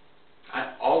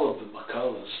 All of the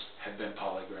Bucholtz have been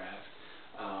polygraphed.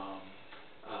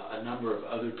 A number of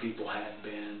other people have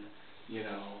been, you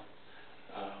know.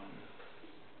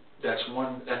 That's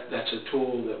a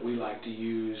tool that we like to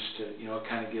use to, you know, it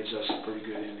kind of gives us a pretty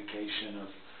good indication of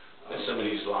that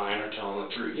somebody's lying or telling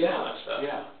the truth. Yeah, and all that stuff.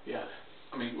 yeah.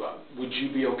 I mean, would you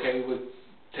be okay with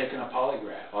taking a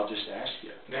polygraph? I'll just ask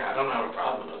you. Yeah, I don't have a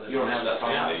problem with it. You don't have a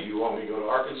problem? Yeah, you want me to go to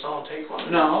Arkansas and take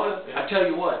one? No, I tell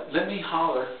you what. Let me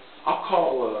holler. I'll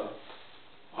call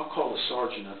the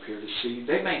sergeant up here to see.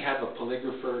 They may have a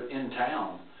polygrapher in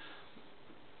town.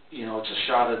 You know, it's a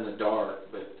shot in the dark,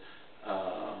 but.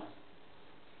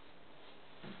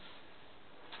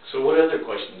 So what other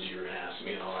questions you were going to ask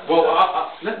me? And all that well,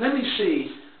 let me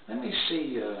see. Let me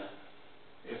see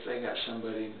if they got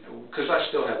somebody, because I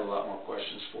still have a lot more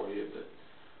questions for you. But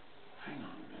hang on a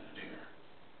minute here.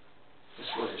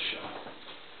 It's worth a shot.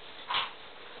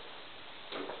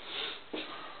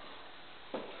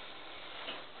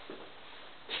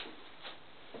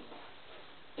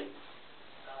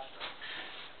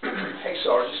 Hey,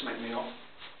 Sergeant McNeil.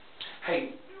 Hey,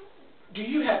 do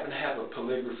you happen to have a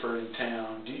polygrapher in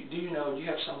town? Do you know, do you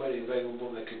have somebody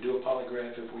available that could do a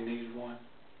polygraph if we needed one?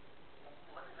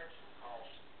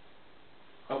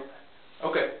 Oh,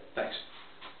 okay, thanks.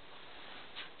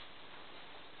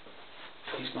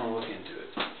 He's going to look into it.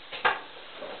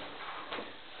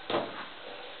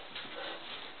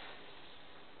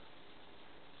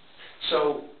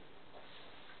 So,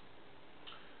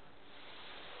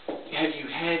 have you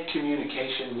had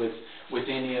communication with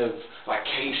any of, like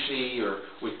Casey or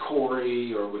with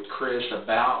Corey or with Chris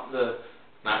about the...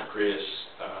 Not Chris.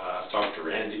 I've talked to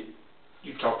Randy.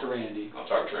 You've talked to Randy? I've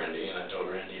talked to Randy, and I told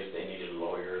Randy if they needed a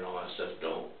lawyer and all that stuff,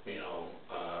 don't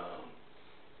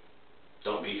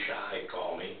be shy,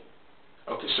 call me.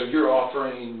 Okay, so you're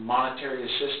offering monetary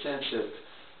assistance if...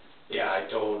 Yeah, I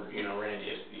told, Randy,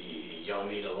 if y'all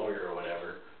need a lawyer or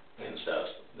whatever and stuff,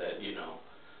 that,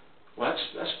 Well,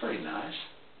 that's pretty nice.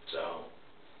 So...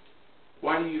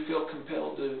 Why do you feel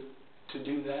compelled to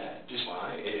do that? Just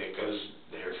why? Because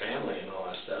they're family and all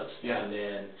that stuff. Yeah. And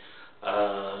then...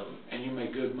 and you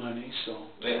make good money, so...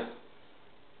 Yeah.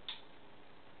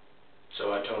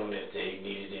 So I told them if they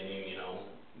needed any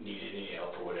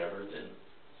help or whatever, then,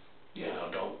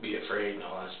 don't be afraid and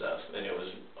all that stuff. And it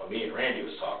was, me and Randy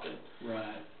was talking.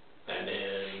 Right. And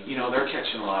then, they're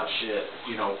catching a lot of shit,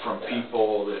 from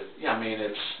people that, I mean,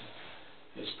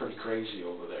 it's pretty crazy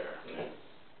over there. Yeah.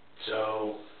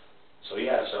 So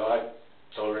I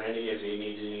told Randy if he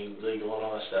needs any legal and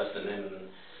all that stuff, and then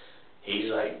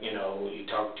he's like, he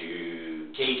talked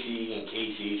to Casey, and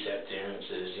Casey sat there and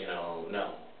says,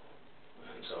 no.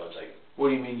 And so it's like... What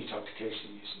do you mean you talked to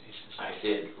Casey? I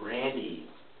said, Randy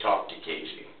talked to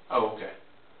Casey. Oh, okay.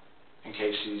 And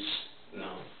Casey's...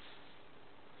 No.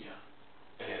 Yeah.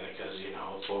 And because,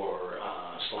 for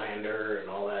slander and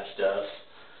all that stuff,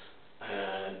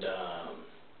 and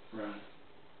right.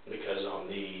 because on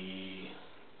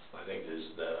I think there's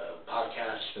the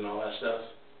podcast and all that stuff.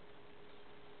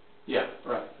 Yeah,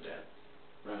 right.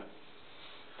 Yeah. Right.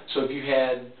 So have you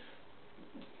had,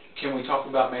 can we talk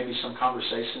about maybe some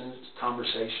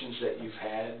conversations that you've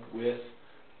had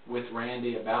with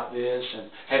Randy about this,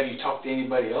 and have you talked to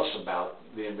anybody else about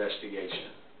the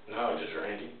investigation? No, just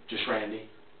Randy. Just Randy?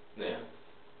 Yeah.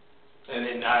 And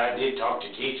then I did talk to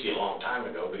Casey a long time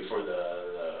ago before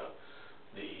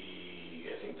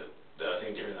I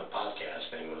think during the podcast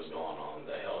thing was going on,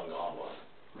 the Hell and Gone one.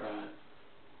 Right.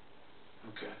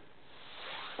 Okay.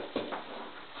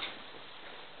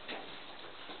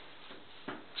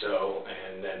 So,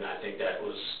 and then I think that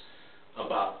was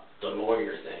about the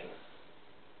lawyer thing.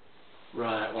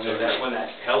 Right. So that when that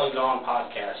Hell and Gone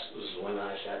podcast was when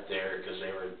I sat there, because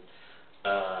they were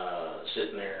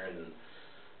sitting there, and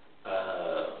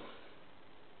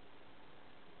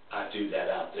I threw that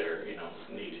out there, if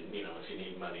you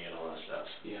need money and all that stuff.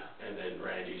 Yeah. And then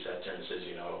Randy sat there and says,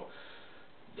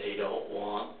 they don't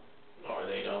want, or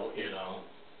they don't,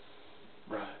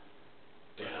 Right.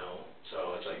 So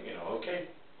it's like, okay.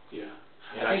 Yeah.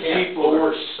 And I can't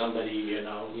force somebody, to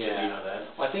that.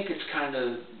 Well, I think it's kind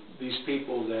of these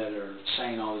people that are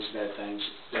saying all these bad things,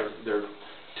 they're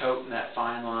toting that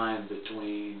fine line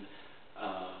between,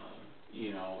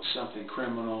 something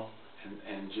criminal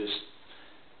and just,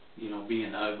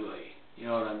 being ugly. You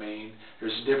know what I mean?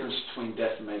 There's a difference between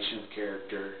defamation of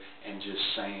character and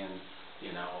just saying,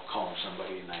 calling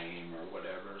somebody a name or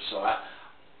whatever. So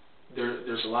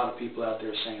there's a lot of people out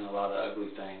there saying a lot of ugly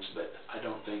things, but I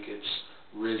don't think it's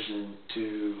risen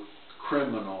to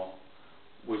criminal,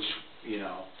 which,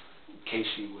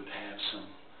 Casey would have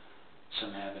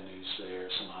some avenues there,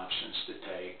 some options to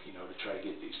take, to try to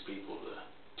get these people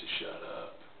to shut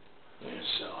up. Yeah.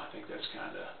 So I think that's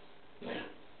kind of... Yeah.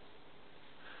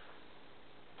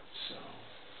 So...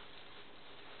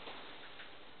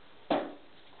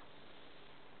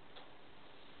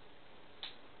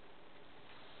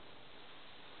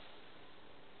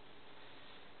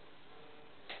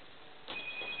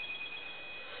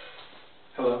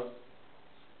 Hello?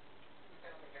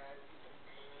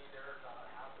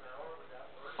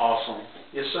 Awesome.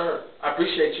 Yes, sir. I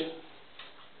appreciate you.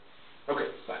 Okay,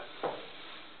 bye.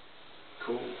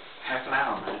 Cool. Half an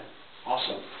hour, man.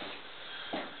 Awesome.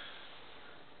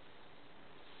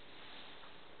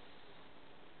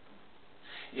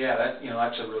 Yeah,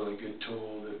 that's a really good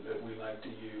tool that we like to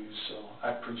use, so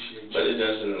I appreciate you. But it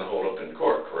doesn't hold up in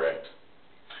court, correct?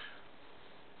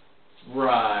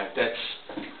 Right. That's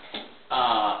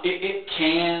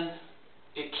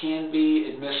it can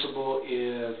be admissible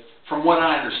if, from what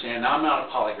I understand. Now, I'm not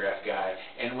a polygraph guy,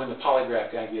 and when the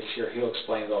polygraph guy gets here, he'll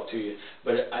explain it all to you.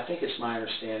 But I think it's my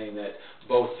understanding that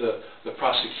both the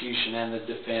prosecution and the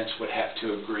defense would have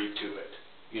to agree to it.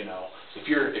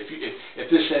 If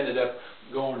this ended up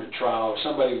going to trial, or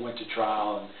somebody went to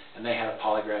trial and they had a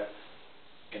polygraph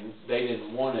and they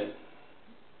didn't want it,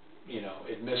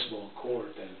 admissible in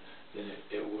court, then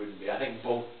it wouldn't be. I think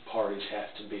both parties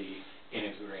have to be in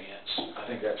agreement. I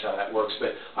think that's how that works.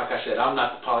 But like I said, I'm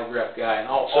not the polygraph guy, and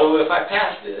also... So if I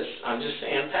pass this, I'm just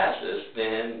saying pass this,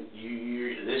 then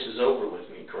this is over with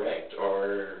me, correct?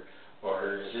 Or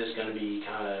is this going to be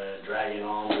kind of dragging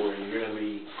on where you're going to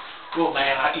be... Well,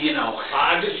 man, I'm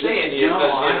just saying, because,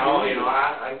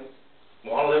 I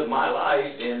want to live my life,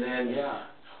 and then... Yeah.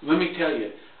 Let me tell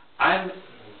you, I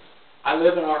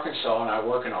live in Arkansas, and I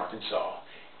work in Arkansas,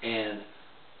 and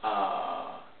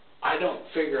I don't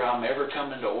figure I'm ever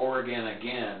coming to Oregon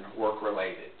again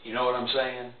work-related. You know what I'm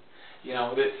saying?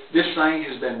 This thing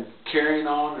has been carrying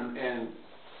on and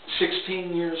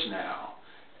 16 years now,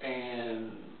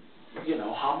 and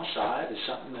homicide is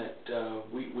something that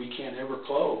we can't ever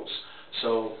close.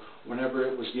 So whenever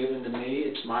it was given to me,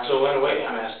 it's my... So in a way,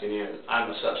 I'm asking you, I'm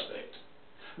a suspect.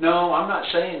 No, I'm not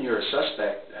saying you're a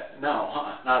suspect. No,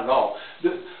 not at all.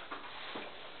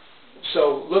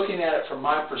 So looking at it from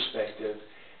my perspective,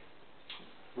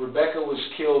 Rebekah was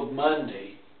killed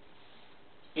Monday.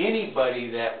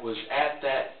 Anybody that was at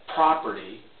that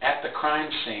property, at the crime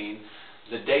scene,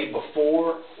 the day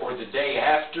before or the day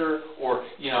after, or,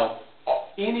 you know,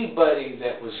 anybody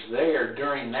that was there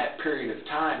during that period of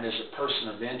time is a person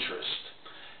of interest.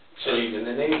 So even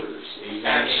the neighbors, even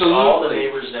Absolutely. all the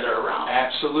neighbors that are around.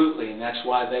 Absolutely, and that's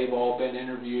why they've all been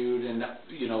interviewed, and,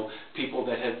 you know, people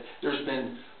that have, there's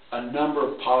been a number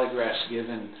of polygraphs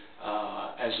given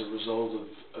as a result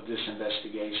of this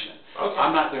investigation. Okay.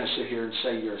 I'm not going to sit here and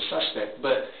say you're a suspect,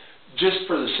 but just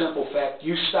for the simple fact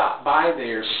you stopped by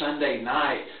there Sunday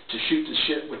night to shoot the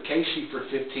shit with Casey for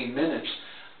 15 minutes,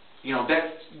 you know,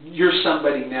 that you're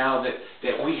somebody now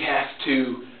that we have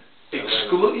to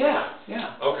exclude. Yeah,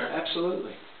 yeah. Okay.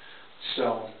 Absolutely.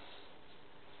 So.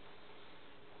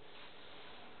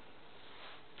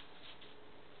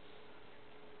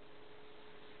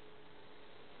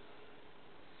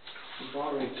 We've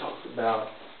already talked about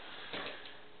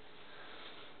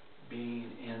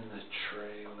being in the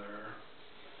trailer.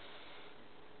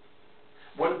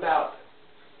 What about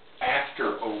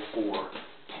after '04?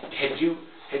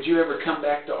 Had you ever come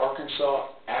back to Arkansas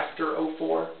after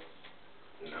 '04?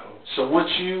 No. So once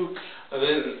you...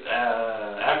 Then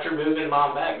after moving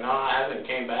Mom back, no, I haven't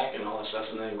came back and all that stuff,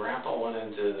 and then Grandpa went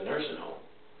into the nursing home.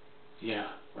 Yeah,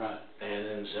 right. And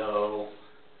then so,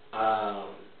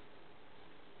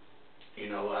 you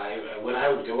know, when I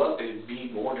would go up, it'd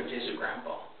be more to visit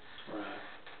Grandpa. Right.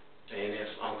 And if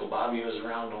Uncle Bobby was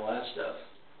around and all that stuff.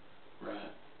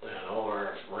 Right. You know,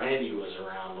 or if Randy was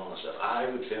around and all that stuff, I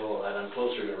would feel that I'm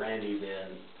closer to Randy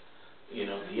than, you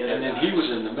know, the other And then guys. he was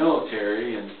in the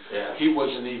military, and yeah. he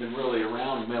wasn't even really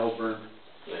around Melbourne.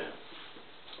 Yeah.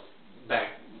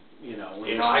 Back, you know.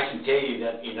 You know, I can tell you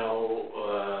that, you know,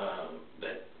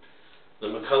 that the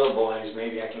McCullough boys,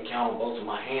 maybe I can count on both of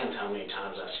my hands how many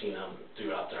times I've seen them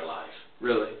throughout their life.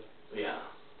 Really? Yeah.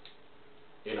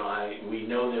 You know, we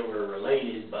know that we're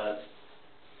related, but,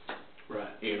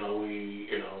 right. you know,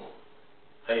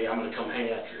 hey, I'm going to come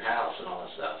hang out at your house and all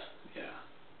that stuff. Yeah.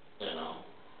 You know,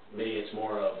 me, it's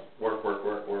more of work, and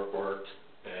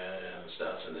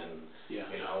stuff, and then, yeah.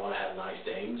 you know, I want to have nice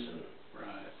things, and...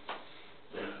 Right.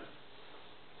 Yeah.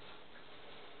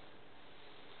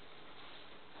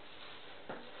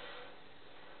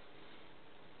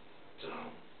 So,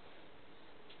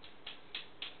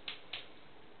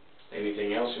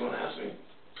 anything else you want to ask me?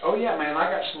 Oh yeah, man,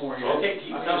 I got some more here. Okay,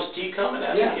 keep coming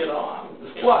at yeah. me, you know.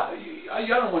 Well, I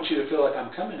don't want you to feel like I'm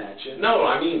coming at you. No,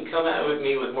 I mean, come at with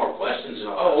me with more questions and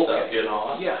all that stuff, you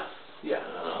know. Yeah, yeah.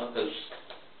 Because...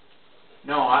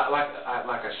 No, like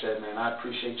I said, man, I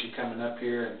appreciate you coming up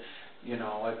here, and, you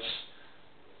know, it's...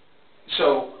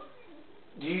 So,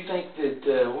 do you think that,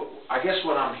 I guess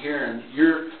what I'm hearing,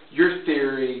 your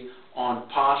theory on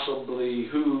possibly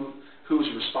who's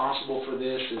responsible for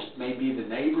this is maybe the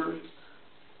neighbor?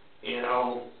 You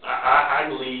know, I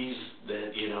believe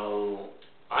that, you know,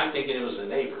 I'm thinking it was the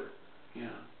neighbor.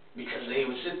 Yeah. Because they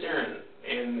would sit there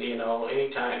and you know,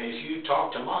 anytime, if you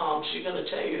talk to Mom, she's going to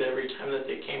tell you that every time that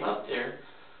they came up there,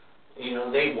 you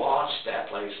know, they watched that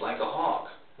place like a hawk.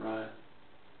 Right.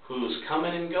 Who was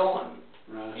coming and going.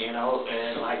 Right. You know,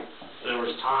 and like, there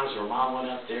was times where Mom went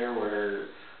up there where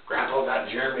Grandpa got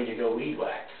Jeremy to go weed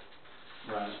whack.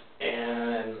 Right.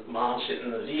 And Mom sitting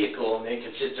in the vehicle, and they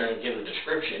could sit there and give a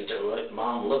description to what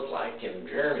Mom looked like and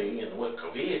Jeremy and what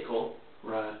vehicle.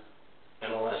 Right.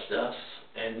 And all that stuff.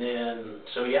 And then,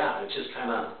 so yeah, it's just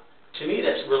kind of, to me,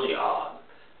 that's really odd.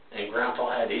 And Grandpa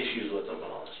had issues with them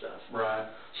and all that stuff. Right.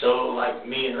 So, like,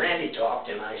 me and Randy talked,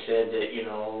 and I said that, you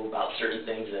know, about certain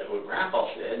things that what Grandpa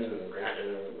said, and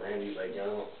Randy's like, you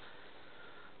know,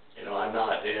 I'm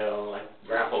not, you know, like,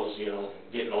 Grandpa's, you know,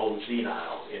 getting old and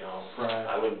senile, you know. Right.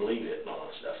 I wouldn't believe it and all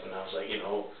that stuff. And I was like, you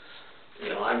know,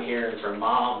 I'm hearing from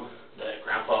Mom that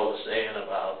Grandpa was saying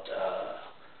about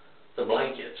the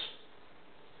blankets.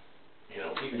 You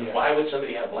know, people, yeah. Why would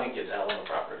somebody have blankets out on the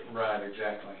property? Right,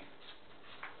 exactly.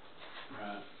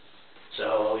 Right.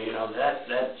 So, you know,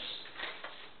 that's,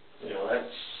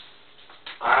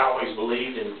 I always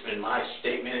believed in my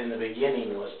statement in the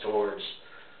beginning was towards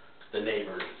the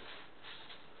neighbor.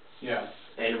 Yeah.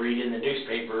 And reading the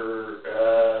newspaper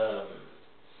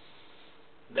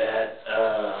that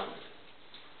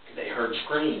they heard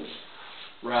screams.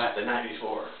 Right. The night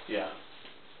before. Yeah.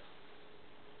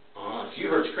 If you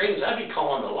heard screams, I'd be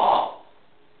calling the law.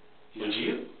 Yeah. Would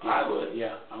you? Yeah. I would.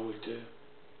 Yeah, I would too.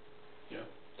 Yeah.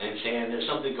 And saying there's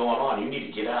something going on, you need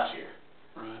to get out here.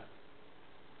 Right.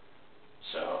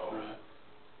 So. Right.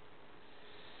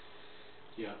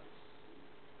 Yeah.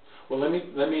 Well, let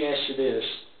me ask you this.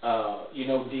 You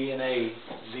know, DNA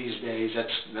these days,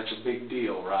 that's a big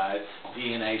deal, right?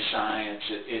 DNA science,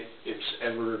 it's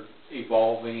ever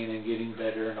evolving and getting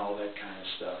better and all that kind of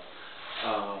stuff.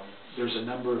 there's a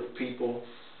number of people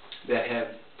that have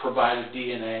provided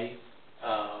DNA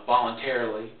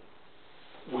voluntarily.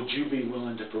 Would you be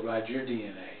willing to provide your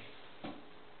DNA?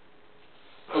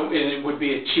 And it would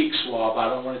be a cheek swab. I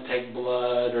don't want to take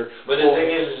blood or... But the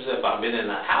thing is if I've been in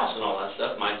that house and all that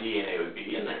stuff, my DNA would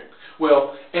be in there.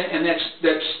 Well, and that's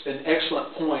an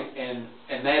excellent point,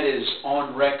 and that is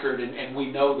on record, and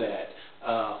we know that.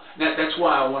 That's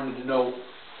why I wanted to know,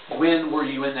 when were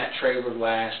you in that trailer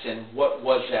last, and what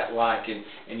was that like?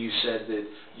 And you said that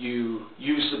you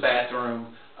used the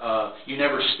bathroom. You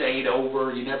never stayed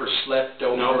over. You never slept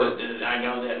over. No, but I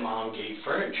know that Mom gave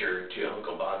furniture to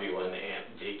Uncle Bobby when Aunt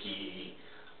Vicky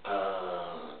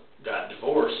got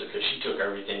divorced, because she took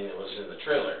everything that was in the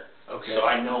trailer. Okay. So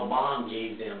I know Mom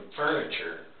gave them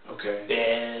furniture. Okay.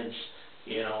 Beds,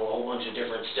 a whole bunch of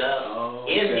different stuff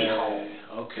Okay. in the home.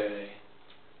 Okay.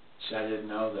 See, I didn't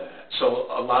know that. So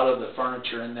a lot of the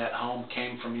furniture in that home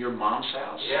came from your mom's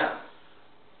house? Yeah.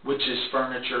 Which is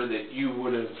furniture that you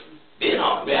would have been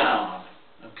on.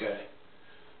 Okay.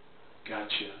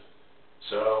 Gotcha.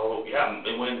 So, yeah,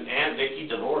 when Aunt Vicky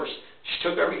divorced, she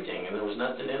took everything, and there was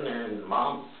nothing in there, and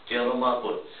Mom filled them up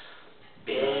with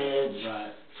beds,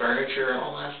 right. furniture,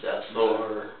 all that stuff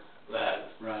for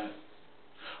that. Right.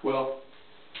 Well,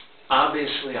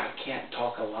 obviously I can't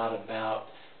talk a lot about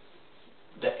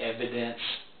the evidence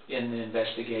in the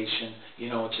investigation.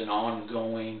 It's an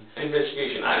ongoing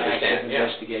investigation. I understand.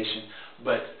 Investigation.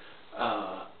 But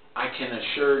I can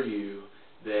assure you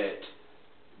that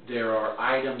there are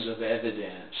items of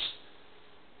evidence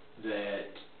that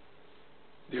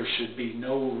there should be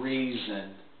no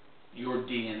reason your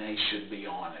DNA should be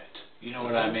on it. You know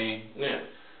what I mean? Yeah.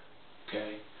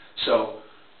 Okay. So,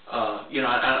 I'll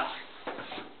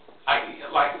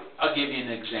give you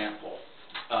an example.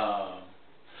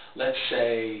 Let's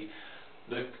say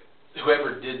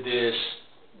whoever did this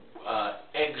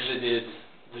exited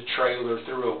the trailer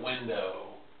through a window,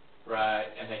 right?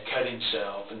 And they cut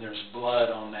himself, and there's blood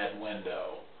on that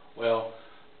window. Well,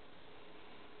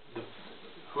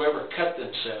 whoever cut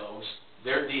themselves,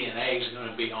 their DNA is going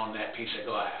to be on that piece of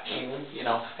glass. Mm-hmm.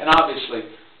 And obviously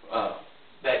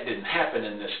that didn't happen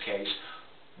in this case,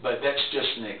 but that's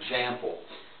just an example.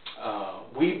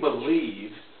 We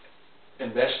believe,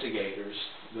 investigators,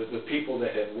 the people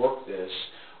that have worked this,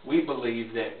 we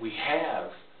believe that we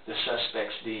have the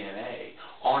suspect's DNA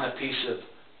on a piece of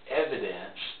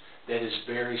evidence that is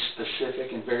very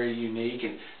specific and very unique,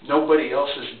 and nobody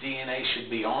else's DNA should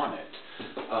be on it.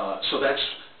 So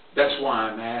that's why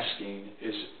I'm asking,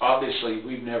 is obviously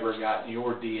we've never gotten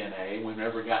your DNA, we've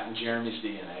never gotten Jeremy's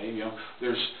DNA.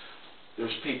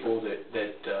 There's people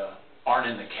that aren't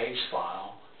in the case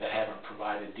file that haven't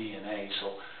provided DNA.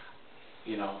 So,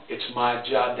 it's my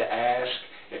job to ask.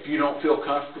 If you don't feel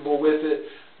comfortable with it,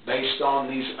 based on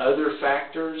these other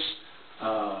factors, so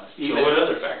what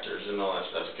other factors and all that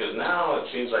stuff? Because now it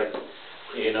seems like,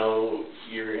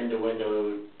 you're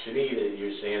innuendo to me that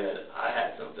you're saying that I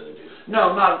had something to do.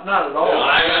 No, not at all.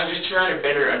 I'm just trying to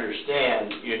better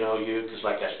understand, you, because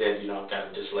like I said, I'm kind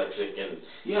of dyslexic, and,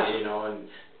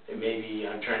 and maybe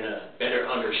I'm trying to better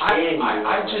understand you.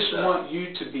 I just want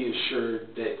you to be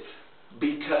assured that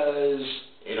because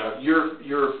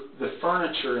the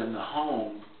furniture in the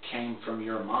home came from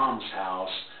your mom's house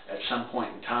at some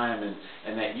point in time,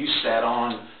 and that you sat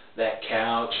on that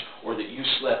couch, or that you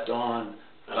slept on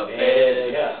a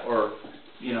bed, or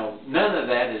none of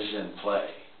that is in play.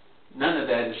 None of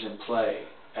that is in play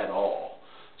at all.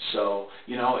 So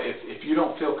if you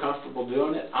don't feel comfortable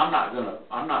doing it, I'm not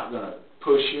gonna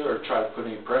push you or try to put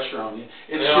any pressure on you.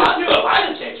 I do a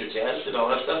lie detector test and all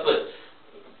that stuff, but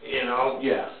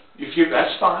yeah,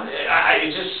 that's fine.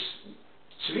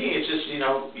 To me, it's just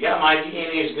my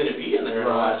DNA is going to be in there and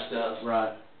all that stuff.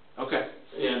 Right. Okay.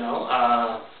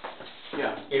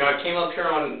 I came up here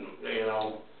on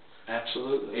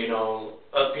Absolutely.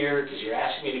 Up here because you're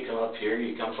asking me to come up here.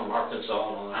 You come from Arkansas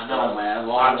and all that I stuff. know, man.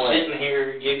 Long way. I'm sitting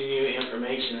here giving you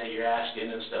information that you're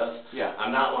asking and stuff. Yeah.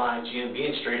 I'm not lying to you. I'm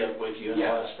being straight up with you and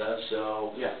all that stuff.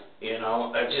 So,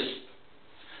 I just...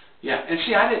 Yeah, and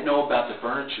see, I didn't know about the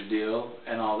furniture deal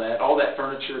and all that. All that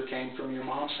furniture came from your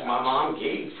mom's house. My mom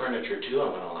gave furniture to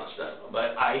him and all that stuff,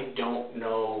 but I don't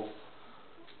know.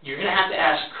 You're going to have to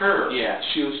ask her. Yeah,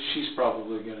 she's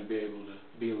probably going to be able to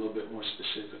be a little bit more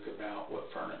specific about what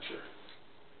furniture.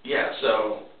 Yeah,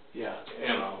 so, yeah.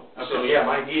 Okay. So,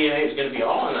 my DNA is going to be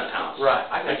all in that house. Right.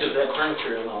 Because of that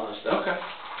furniture and all that stuff. Okay.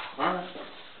 All right.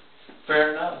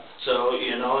 Fair enough. So,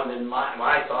 and then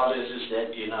my thought is that,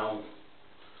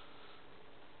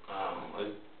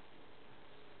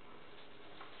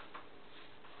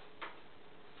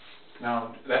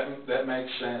 no, that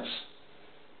makes sense.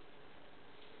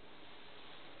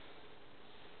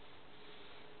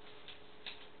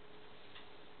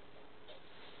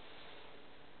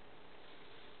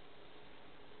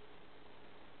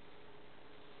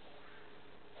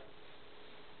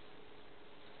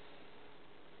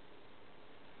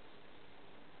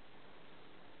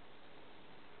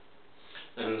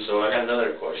 And so I got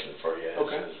another question for you.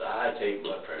 Okay. It says, I take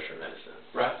blood pressure medicine.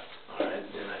 Right. All right,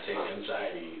 then I take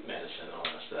anxiety medicine, all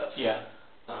that stuff. Yeah.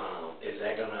 Is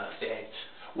that going to affect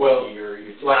Well, your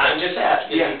like, I'm just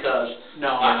asking yeah. because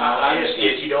No, you know, I if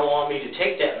understand. you don't want me to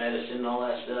take that medicine and all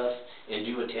that stuff and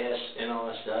do a test and all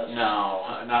that stuff.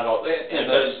 No, not all.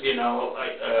 Because, you know,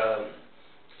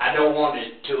 I don't want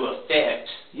it to affect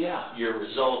Yeah. your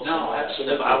results and No, all that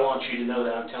absolutely. stuff. I want you to know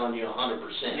that I'm telling you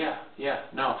 100%. Yeah,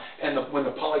 no. And when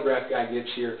the polygraph guy gets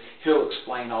here, he'll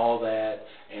explain all that,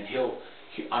 and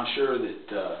I'm sure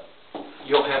that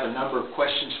you'll have a number of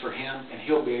questions for him, and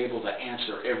he'll be able to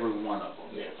answer every one of them.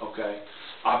 Yeah. Okay?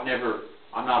 I'm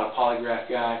not a polygraph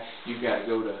guy. You've got to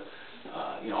go to,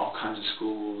 all kinds of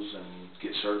schools and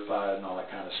get certified and all that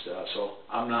kind of stuff. So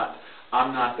I'm not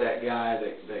that guy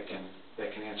that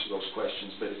can answer those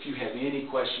questions. But if you have any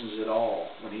questions at all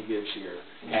when he gets here,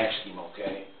 ask him,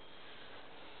 okay?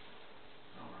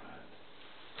 All right.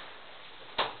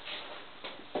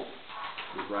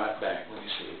 Be right back. Let me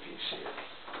see if he's here.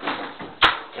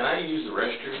 Can I use the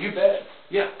restroom? You bet.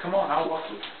 Yeah, come on. I'll walk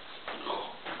you.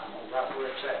 I'm going right where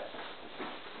it's at.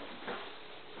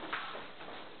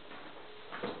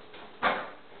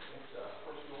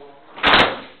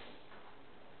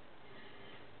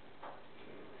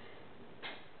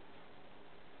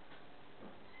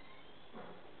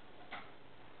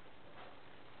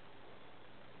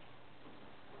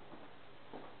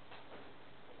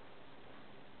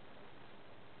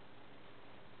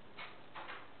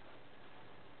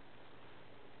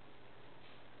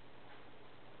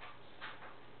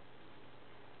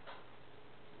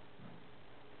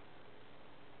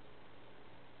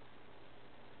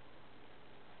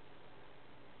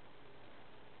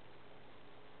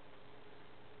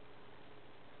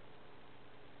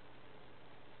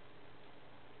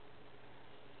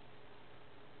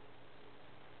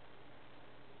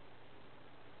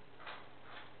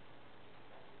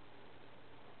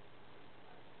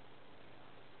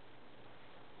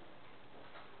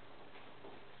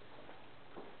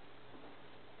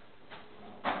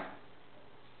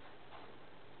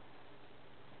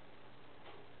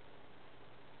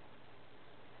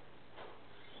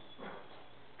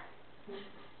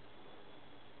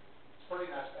 Pretty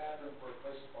nice bathroom for a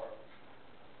police department.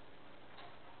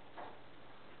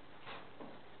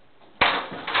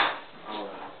 All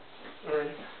right. All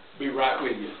right. Be right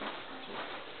with you.